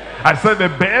 I said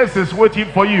the best is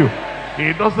waiting for you.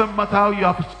 It doesn't matter how you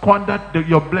have squandered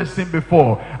your blessing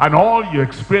before, and all you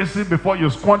experienced before, you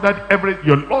squandered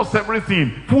you lost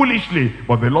everything foolishly.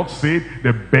 But the Lord said,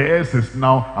 the best is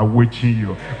now awaiting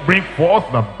you. Bring forth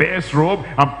the best robe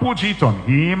and put it on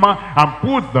him, and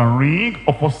put the ring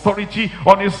of authority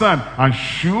on his hand, and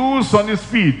shoes on his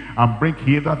feet, and bring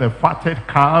hither the fatted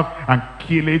calf, and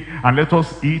kill it, and let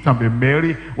us eat and be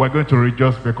merry. We're going to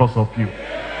rejoice because of you.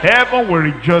 Heaven will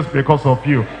rejoice because of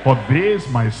you. For this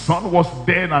my son was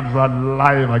dead and is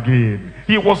alive again.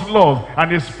 He was lost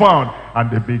and is found. And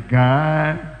they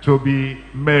began to be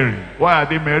merry. Why are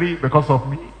they merry? Because of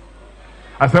me.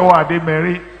 I said, why are they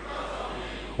merry?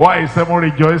 Why is someone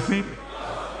rejoicing?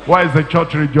 Why is the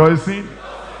church rejoicing?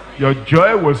 Your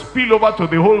joy will spill over to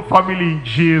the whole family in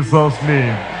Jesus'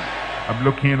 name. I'm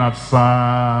looking at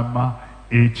Psalm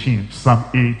 18. Psalm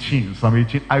 18. Psalm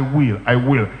 18. I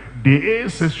will.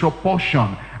 This is your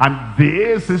portion, and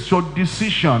this is your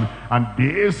decision, and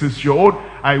this is your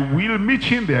own. I will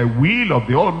meet in the will of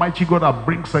the Almighty God that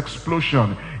brings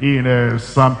explosion. In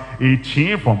Psalm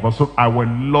 18 from verse 1, I will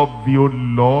love thee, O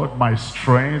Lord, my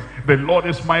strength. The Lord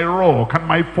is my rock and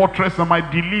my fortress and my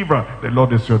deliverer. The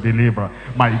Lord is your deliverer.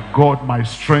 My God, my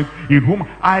strength, in whom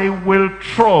I will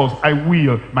trust. I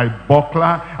will, my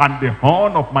buckler and the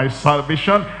horn of my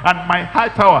salvation and my high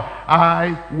tower.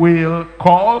 I will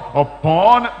call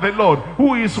upon the Lord,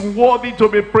 who is worthy to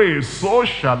be praised. So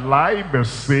shall I be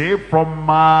saved from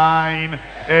mine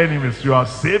enemies. You are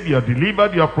saved, you are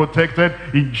delivered, you are protected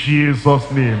in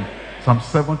Jesus' name. Psalm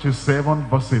 77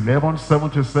 verse 11.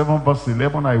 77 verse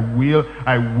 11. I will.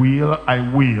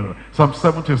 Psalm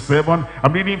 77,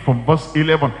 I'm reading from verse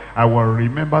 11. I will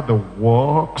remember the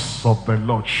works of the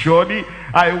Lord. Surely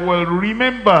I will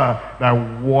remember the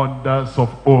wonders of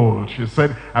old. She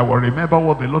said, I will remember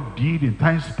what the Lord did in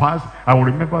times past. I will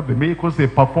remember the miracles they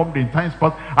performed in times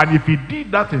past. And if he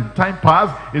did that in time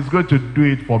past, he's going to do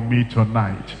it for me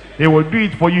tonight. He will do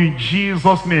it for you in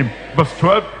Jesus' name. Verse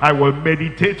 12, I will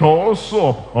meditate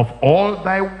also of all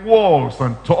thy works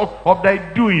and talk of thy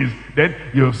doings. Then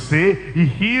you'll say, he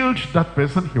healed that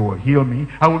person, he will heal me.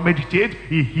 I will meditate,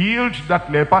 he healed that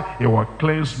leper, he will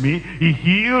cleanse me. He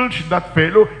healed that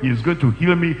fellow, he is going to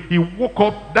heal me. He woke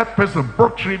up that person,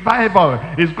 brought revival.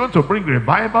 He's going to bring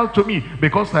revival to me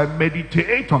because I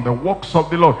meditate on the works of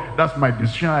the Lord. That's my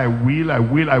decision. I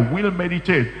will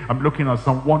meditate. I'm looking at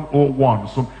Psalm 101,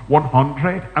 Psalm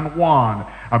 101.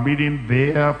 I'm reading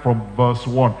there from verse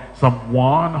 1. Psalm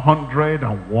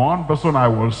 101 verse 1. I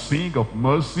will sing of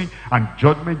mercy and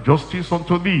judgment, justice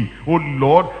unto thee. O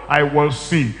Lord, I will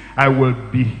sing. I will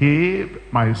behave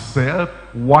myself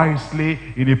wisely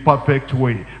in a perfect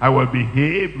way. I will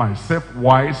behave myself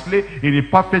wisely in a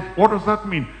perfect. What does that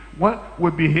mean? Well,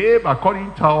 we behave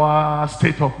according to our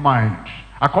state of mind,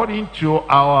 according to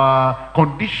our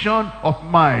condition of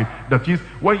mind. That is,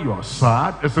 when you are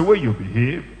sad, there's the way you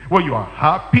behave. When you are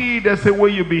happy, there's the way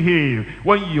you behave.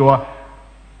 When you are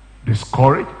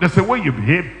discouraged, there's the way you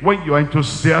behave. When you are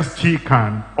enthusiastic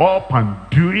and up and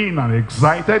doing and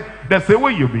excited, that's the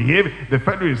way you behave. The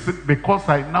fellow is sick because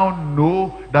I now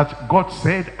know that God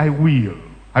said, I will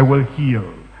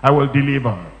heal, I will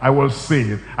deliver, I will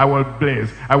save, I will bless,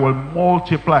 I will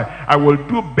multiply, I will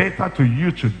do better to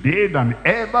you today than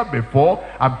ever before.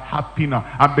 I'm happy now.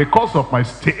 And because of my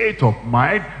state of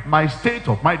mind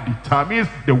determines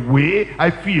the way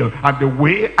I feel and the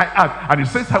way I act. And it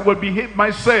says I will behave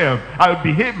myself. I'll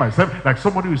behave myself like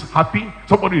somebody who is happy,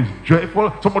 somebody who is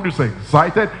joyful, somebody who is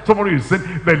excited, somebody who is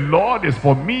saying, the Lord is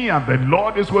for me and the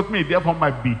Lord is with me. Therefore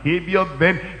my behavior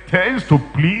then tends to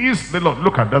please the Lord.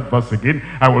 Look at that verse again.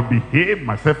 I will behave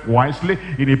myself myself wisely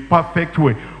in a perfect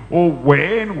way. Oh,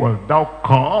 when wilt thou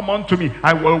come unto me?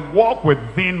 I will walk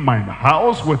within mine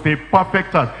house with a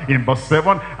perfect heart. In verse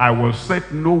 7, I will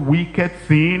set no wicked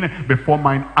thing before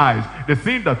mine eyes. The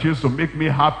thing that used to make me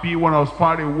happy when I was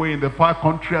far away in the far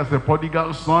country as a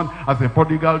prodigal son, as a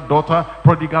prodigal daughter,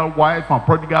 prodigal wife, and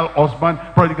prodigal husband,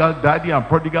 prodigal daddy, and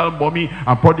prodigal mommy,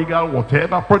 and prodigal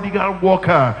whatever, prodigal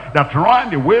worker that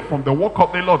ran away from the work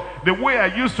of the Lord. The way I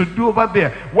used to do over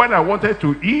there, when I wanted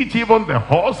to eat even the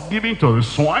horse given to the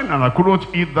swine, and I couldn't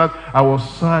eat that, I was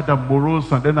sad and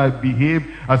morose, and then I behaved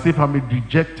as if I'm a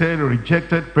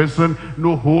rejected person,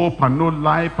 no hope and no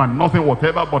life and nothing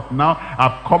whatever. But now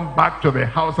I've come back to the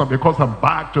house, and because I'm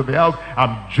back to the house,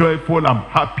 I'm joyful, I'm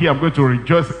happy, I'm going to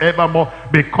rejoice evermore.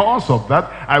 Because of that,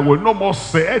 I will no more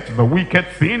set the wicked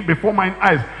thing before mine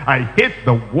eyes. I hate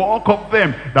the work of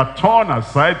them that turn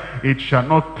aside. It shall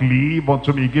not cleave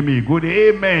unto me. Give me a good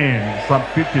amen. Psalm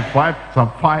 55,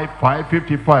 Psalm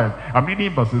 55. I'm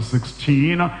reading verses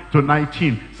 16 to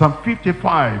 19. Psalm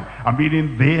 55, I'm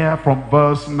reading there from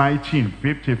verse 19.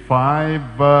 55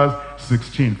 verse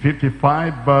 16.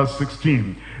 55 verse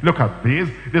 16. Look at this.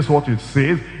 This is what it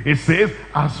says. It says,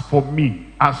 as for me,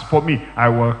 I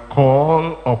will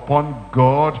call upon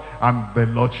God, and the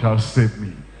Lord shall save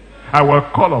me. I will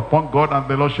call upon God, and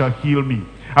the Lord shall heal me.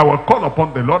 I will call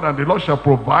upon the Lord, and the Lord shall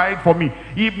provide for me.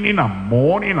 Evening and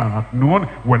morning and at noon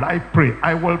will I pray.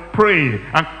 I will pray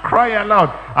and cry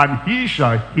aloud, and he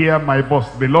shall hear my voice.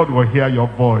 The Lord will hear your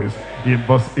voice. In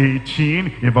verse 18,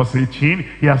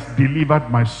 he has delivered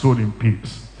my soul in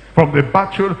peace from the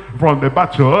battle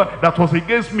that was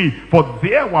against me. For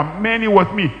there were many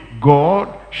with me.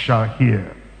 God shall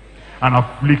hear and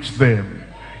afflict them,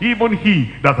 even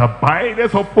he that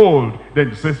abideth of old. Then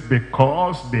it says,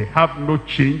 because they have no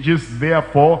changes,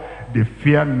 therefore they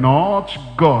fear not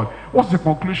God. What's the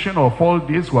conclusion of all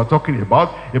this we're talking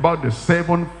about? About the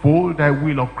sevenfold I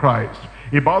will of Christ,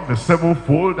 about the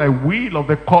sevenfold I will of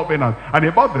the covenant, and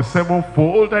about the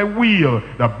sevenfold I will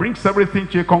that brings everything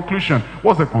to a conclusion.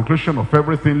 What's the conclusion of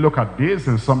everything? Look at this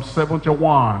in Psalm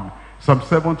 71. Psalm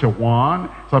 71,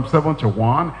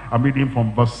 I'm reading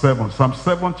from verse 7. Psalm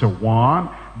 71,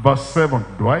 verse 7.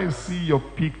 Do I see your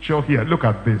picture here? Look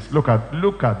at this. Look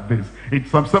at this.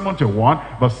 It's Psalm 71,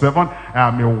 verse 7. I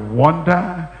am a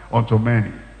wonder unto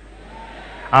many.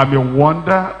 I am a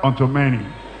wonder unto many.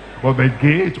 Was the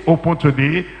gate open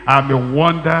today? I am a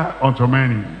wonder unto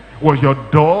many. Was your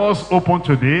doors open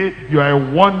today? You are a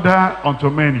wonder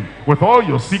unto many. With all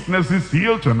your sicknesses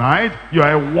healed tonight, you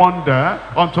are a wonder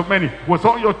unto many. With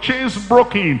all your chains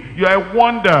broken, you are a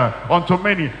wonder unto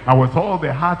many. And with all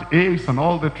the heartaches and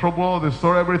all the trouble, all the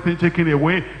sorrow, everything taken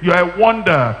away, you are a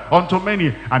wonder unto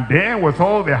many. And then with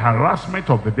all the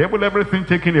harassment of the devil, everything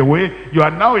taken away, you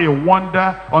are now a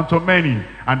wonder unto many.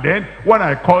 And then when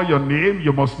I call your name,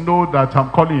 you must know that I'm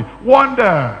calling you.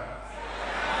 Wonder.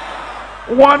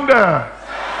 Wonder.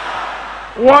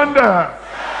 Wonder.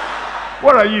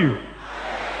 Where are you?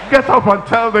 Get up and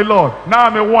tell the Lord, now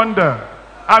I'm a wonder.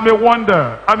 I'm a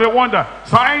wonder. I'm a wonder.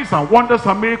 Signs and wonders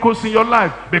and miracles in your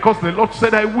life, because the Lord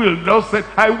said I will. The Lord said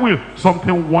I will.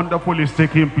 Something wonderful is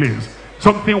taking place.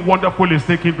 Something wonderful is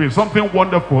taking place. Something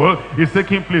wonderful is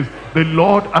taking place. The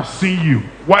Lord has seen you.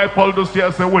 Wipe all those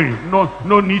tears away.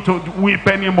 No need to weep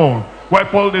anymore.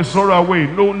 Wipe all the sorrow away.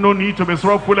 No need to be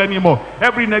sorrowful anymore.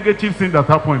 Every negative thing that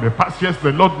happened in the past years,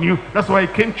 the Lord knew. That's why He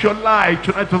came to your life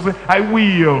tonight to say, I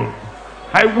will.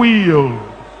 I will.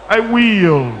 I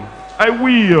will. I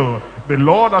will. The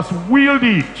Lord has willed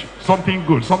it. Something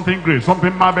good, something great,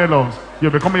 something marvelous. You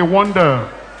become a wonder.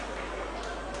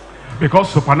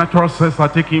 Because supernatural things are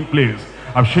taking place.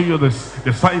 I'll show you the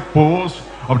signposts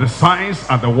of the signs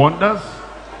and the wonders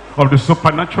of the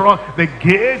supernatural. The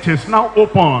gate is now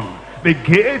open. The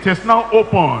gate is now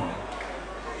open.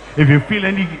 If you feel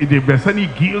if there's any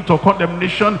guilt or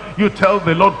condemnation, you tell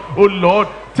the Lord, oh Lord,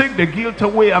 take the guilt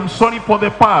away. I'm sorry for the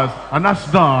past. And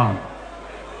that's done.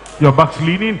 You're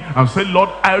backsliding and say, Lord,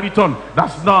 I return.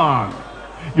 That's done.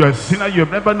 You're a sinner.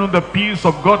 You've never known the peace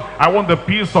of God. I want the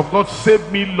peace of God.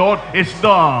 Save me, Lord. It's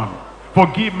done.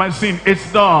 Forgive my sin.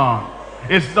 It's done.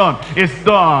 It's done. It's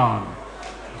done.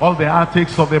 All the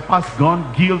heartaches of the past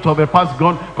gone, guilt of the past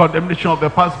gone, condemnation of the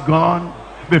past gone,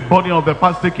 the burden of the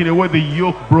past taken away, the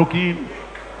yoke broken,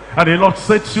 and the Lord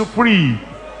sets you free.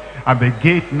 And the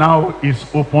gate now is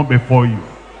open before you.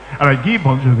 And I give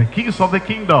unto you the keys of the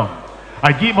kingdom.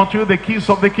 I give unto you the keys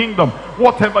of the kingdom.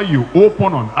 Whatever you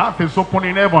open on earth is open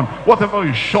in heaven. Whatever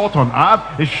you shut on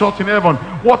earth is shut in heaven.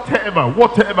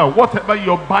 Whatever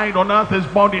you bind on earth is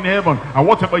bound in heaven. And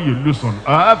whatever you loose on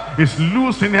earth is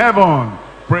loose in heaven.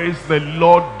 Praise the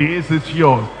Lord. This is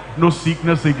yours. No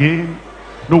sickness again.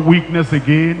 No weakness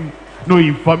again. No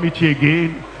infirmity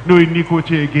again. No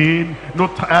iniquity again. No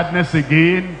tiredness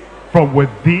again. From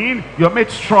within, you're made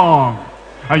strong.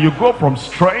 And you go from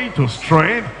strength to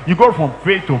strength. You go from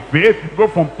faith to faith. You go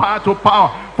from power to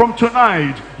power. From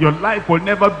tonight, your life will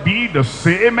never be the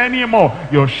same anymore.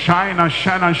 You'll shine and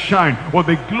shine and shine with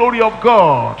the glory of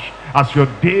God. As your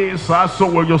days are, so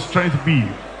will your strength be.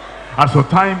 As your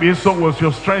time is, so will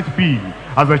your strength be.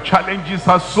 As the challenges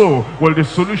are, so will the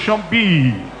solution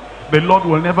be. The Lord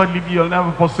will never leave you, he'll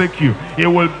never forsake you. He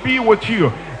will be with you.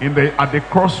 At the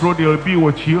crossroad, he'll be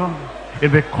with you.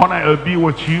 In the corner, he'll be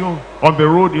with you. On the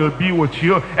road, he'll be with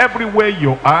you. Everywhere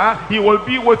you are, he will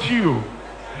be with you.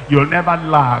 You'll never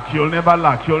lack. You'll never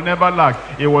lack. You'll never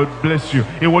lack. He will bless you.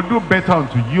 He will do better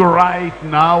unto you right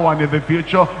now and in the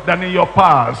future than in your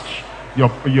past.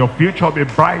 Your future will be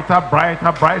brighter,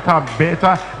 brighter, brighter, and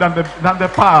better than the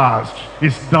past.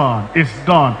 It's done. It's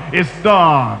done. It's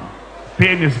done.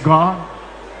 Pain is gone.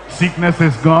 Sickness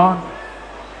is gone.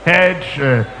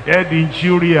 Head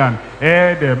injury and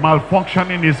head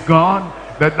malfunctioning is gone.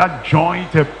 That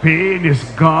joint pain is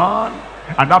gone.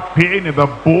 And that pain in the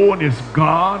bone is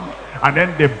gone. And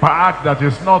then the back that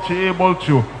is not able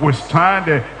to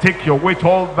withstand, take your weight,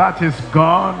 all that is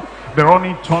gone. The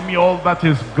running tummy, all that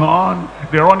is gone.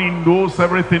 The running nose,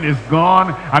 everything is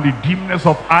gone. And the dimness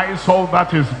of eyes, all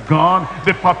that is gone.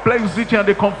 The perplexity and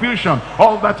the confusion,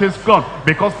 all that is gone.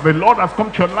 Because the Lord has come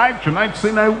to your life tonight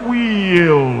saying, I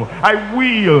will, I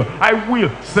will, I will.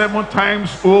 7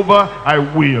 times over, I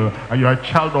will. And you're a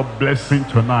child of blessing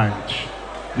tonight.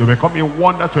 You become a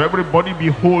wonder to everybody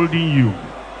beholding you.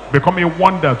 Become a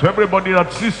wonder to everybody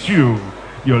that sees you.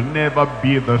 You'll never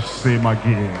be the same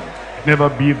again. Never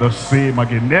be the same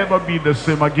again. Never be the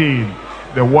same again.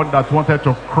 The one that wanted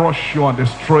to crush you and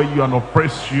destroy you and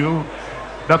oppress you,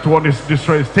 that one is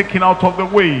destroyed, is taken out of the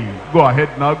way. Go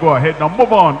ahead now, go ahead now.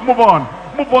 Move on, move on.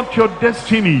 Move on to your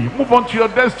destiny. Move on to your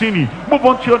destiny. Move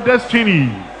on to your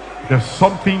destiny. There's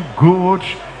something good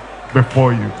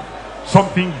before you.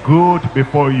 Something good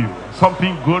before you.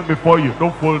 Something good before you.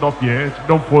 Don't fold up yet.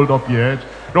 Don't fold up yet.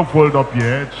 Don't fold up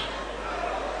yet.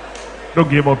 Don't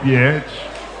give up yet.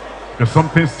 There's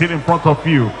something still in front of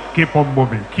you. Keep on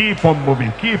moving. Keep on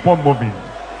moving. Keep on moving.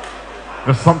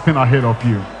 There's something ahead of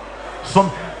you. Some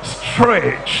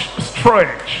stretch.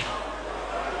 Stretch.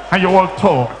 And you will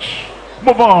touch.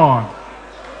 Move on.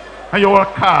 And you will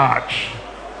catch.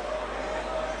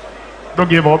 Don't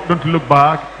give up. Don't look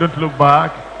back. Don't look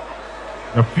back.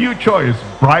 The future is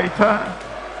brighter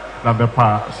than the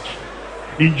past.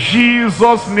 In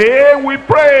Jesus' name we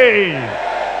pray.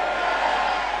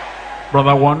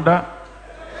 Brother Wonder,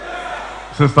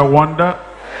 Sister Wonder,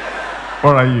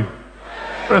 where are you?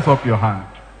 Raise up your hand.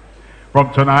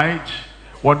 From tonight,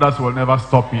 wonders will never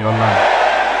stop in your life.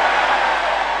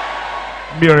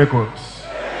 Miracles,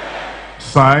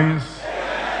 signs,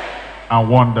 and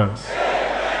wonders.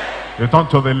 You turn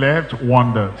to the left,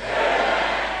 wonders.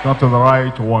 Turn to the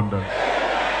right, wonders.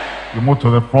 You move to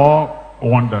the front,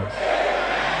 wonders.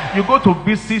 You go to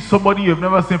visit somebody you've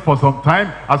never seen for some time,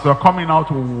 as you're coming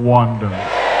out, wonders.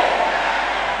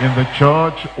 In the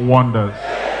church, wonders.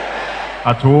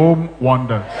 At home,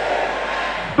 wonders.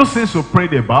 Those things you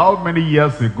prayed about many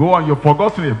years ago and you've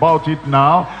forgotten about it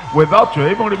now, without you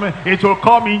even remembering, it will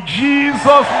come in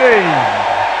Jesus' name.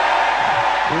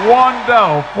 Wonder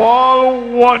of all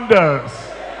wonders.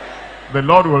 The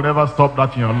Lord will never stop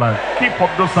that in your life. Keep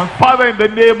up those hands. Father, in the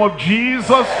name of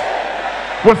Jesus,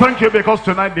 we thank you because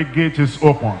tonight the gate is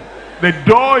open. The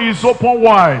door is open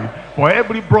wide. For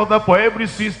every brother, for every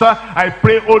sister, I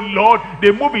pray, oh Lord,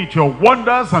 they move into your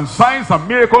wonders and signs and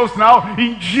miracles now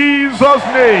in Jesus'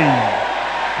 name.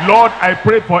 Lord, I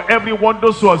pray for everyone,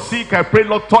 those who are sick, I pray,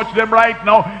 Lord, touch them right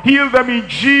now. Heal them in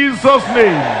Jesus'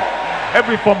 name.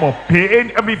 Every form of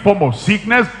pain, every form of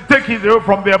sickness, take it away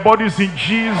from their bodies in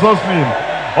Jesus' name.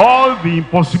 All the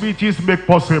impossibilities make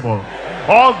possible.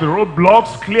 All the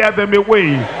roadblocks, clear them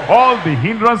away. All the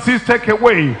hindrances, take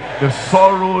away. The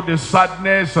sorrow, the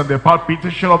sadness, and the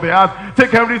palpitation of the heart,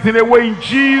 take everything away in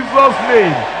Jesus'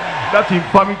 name. That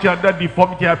infirmity and that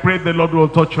deformity, I pray the Lord will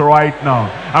touch you right now.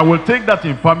 I will take that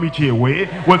infirmity away.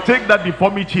 We'll take that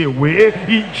deformity away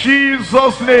in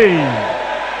Jesus' name.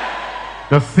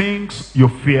 The things you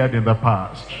feared in the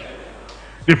past,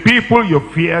 the people you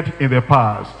feared in the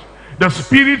past, the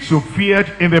spirits you feared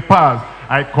in the past,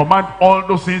 I command all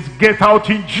those things, get out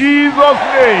in Jesus'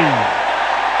 name.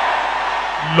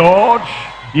 Lord,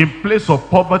 in place of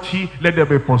poverty, let there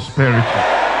be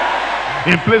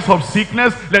prosperity. In place of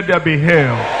sickness, let there be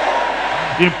health.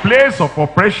 In place of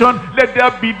oppression, let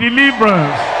there be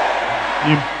deliverance.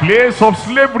 In place of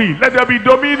slavery, let there be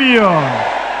dominion.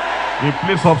 In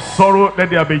place of sorrow, let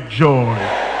there be joy.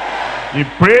 In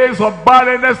place of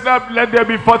barrenness, let there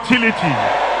be fertility.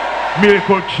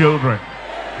 Miracle children.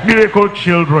 Miracle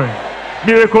children.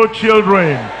 Miracle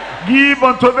children. Give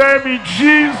unto them in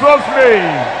Jesus'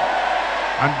 name.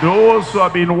 And those who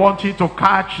have been wanting to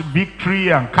catch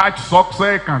victory and catch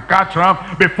success and catch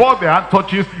triumph before their hand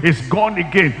touches, it's gone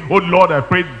again. Oh Lord, I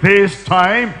pray this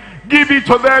time, give it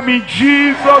to them in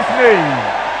Jesus'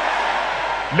 name.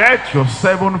 Let your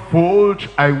sevenfold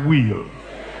I will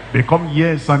become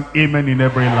yes and amen in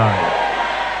every life.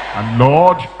 And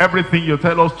Lord, everything you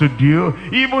tell us to do,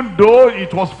 even though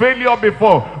it was failure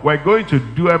before, we're going to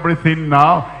do everything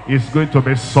now. It's going to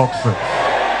be success.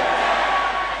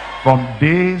 From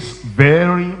this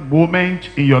very moment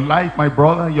in your life, my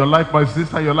brother, your life, my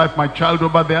sister, your life, my child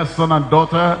over there, son and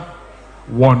daughter,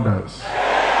 wonders,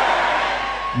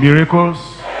 miracles,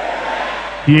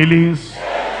 healings,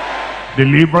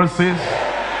 deliverances,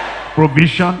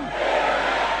 provision,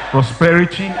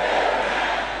 prosperity,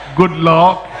 good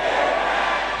luck,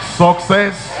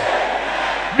 success,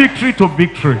 victory to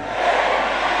victory,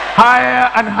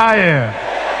 higher and higher,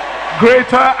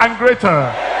 greater and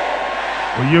greater.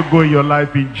 Will you go in your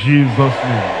life in Jesus'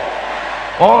 name?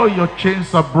 All your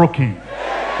chains are broken.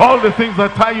 All the things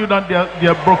that tie you down, they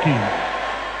are broken.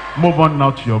 Move on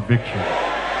now to your victory.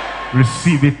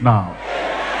 Receive it now.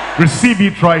 Receive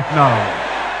it right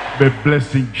now. Be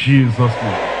blessed in Jesus'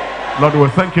 name. Lord, we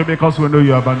thank you because we know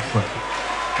you have answered.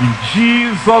 In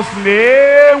Jesus'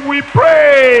 name we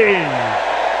pray.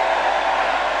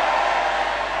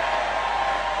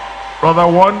 Brother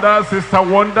Wonder, Sister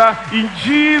Wonder, in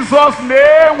Jesus'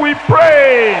 name we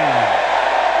pray.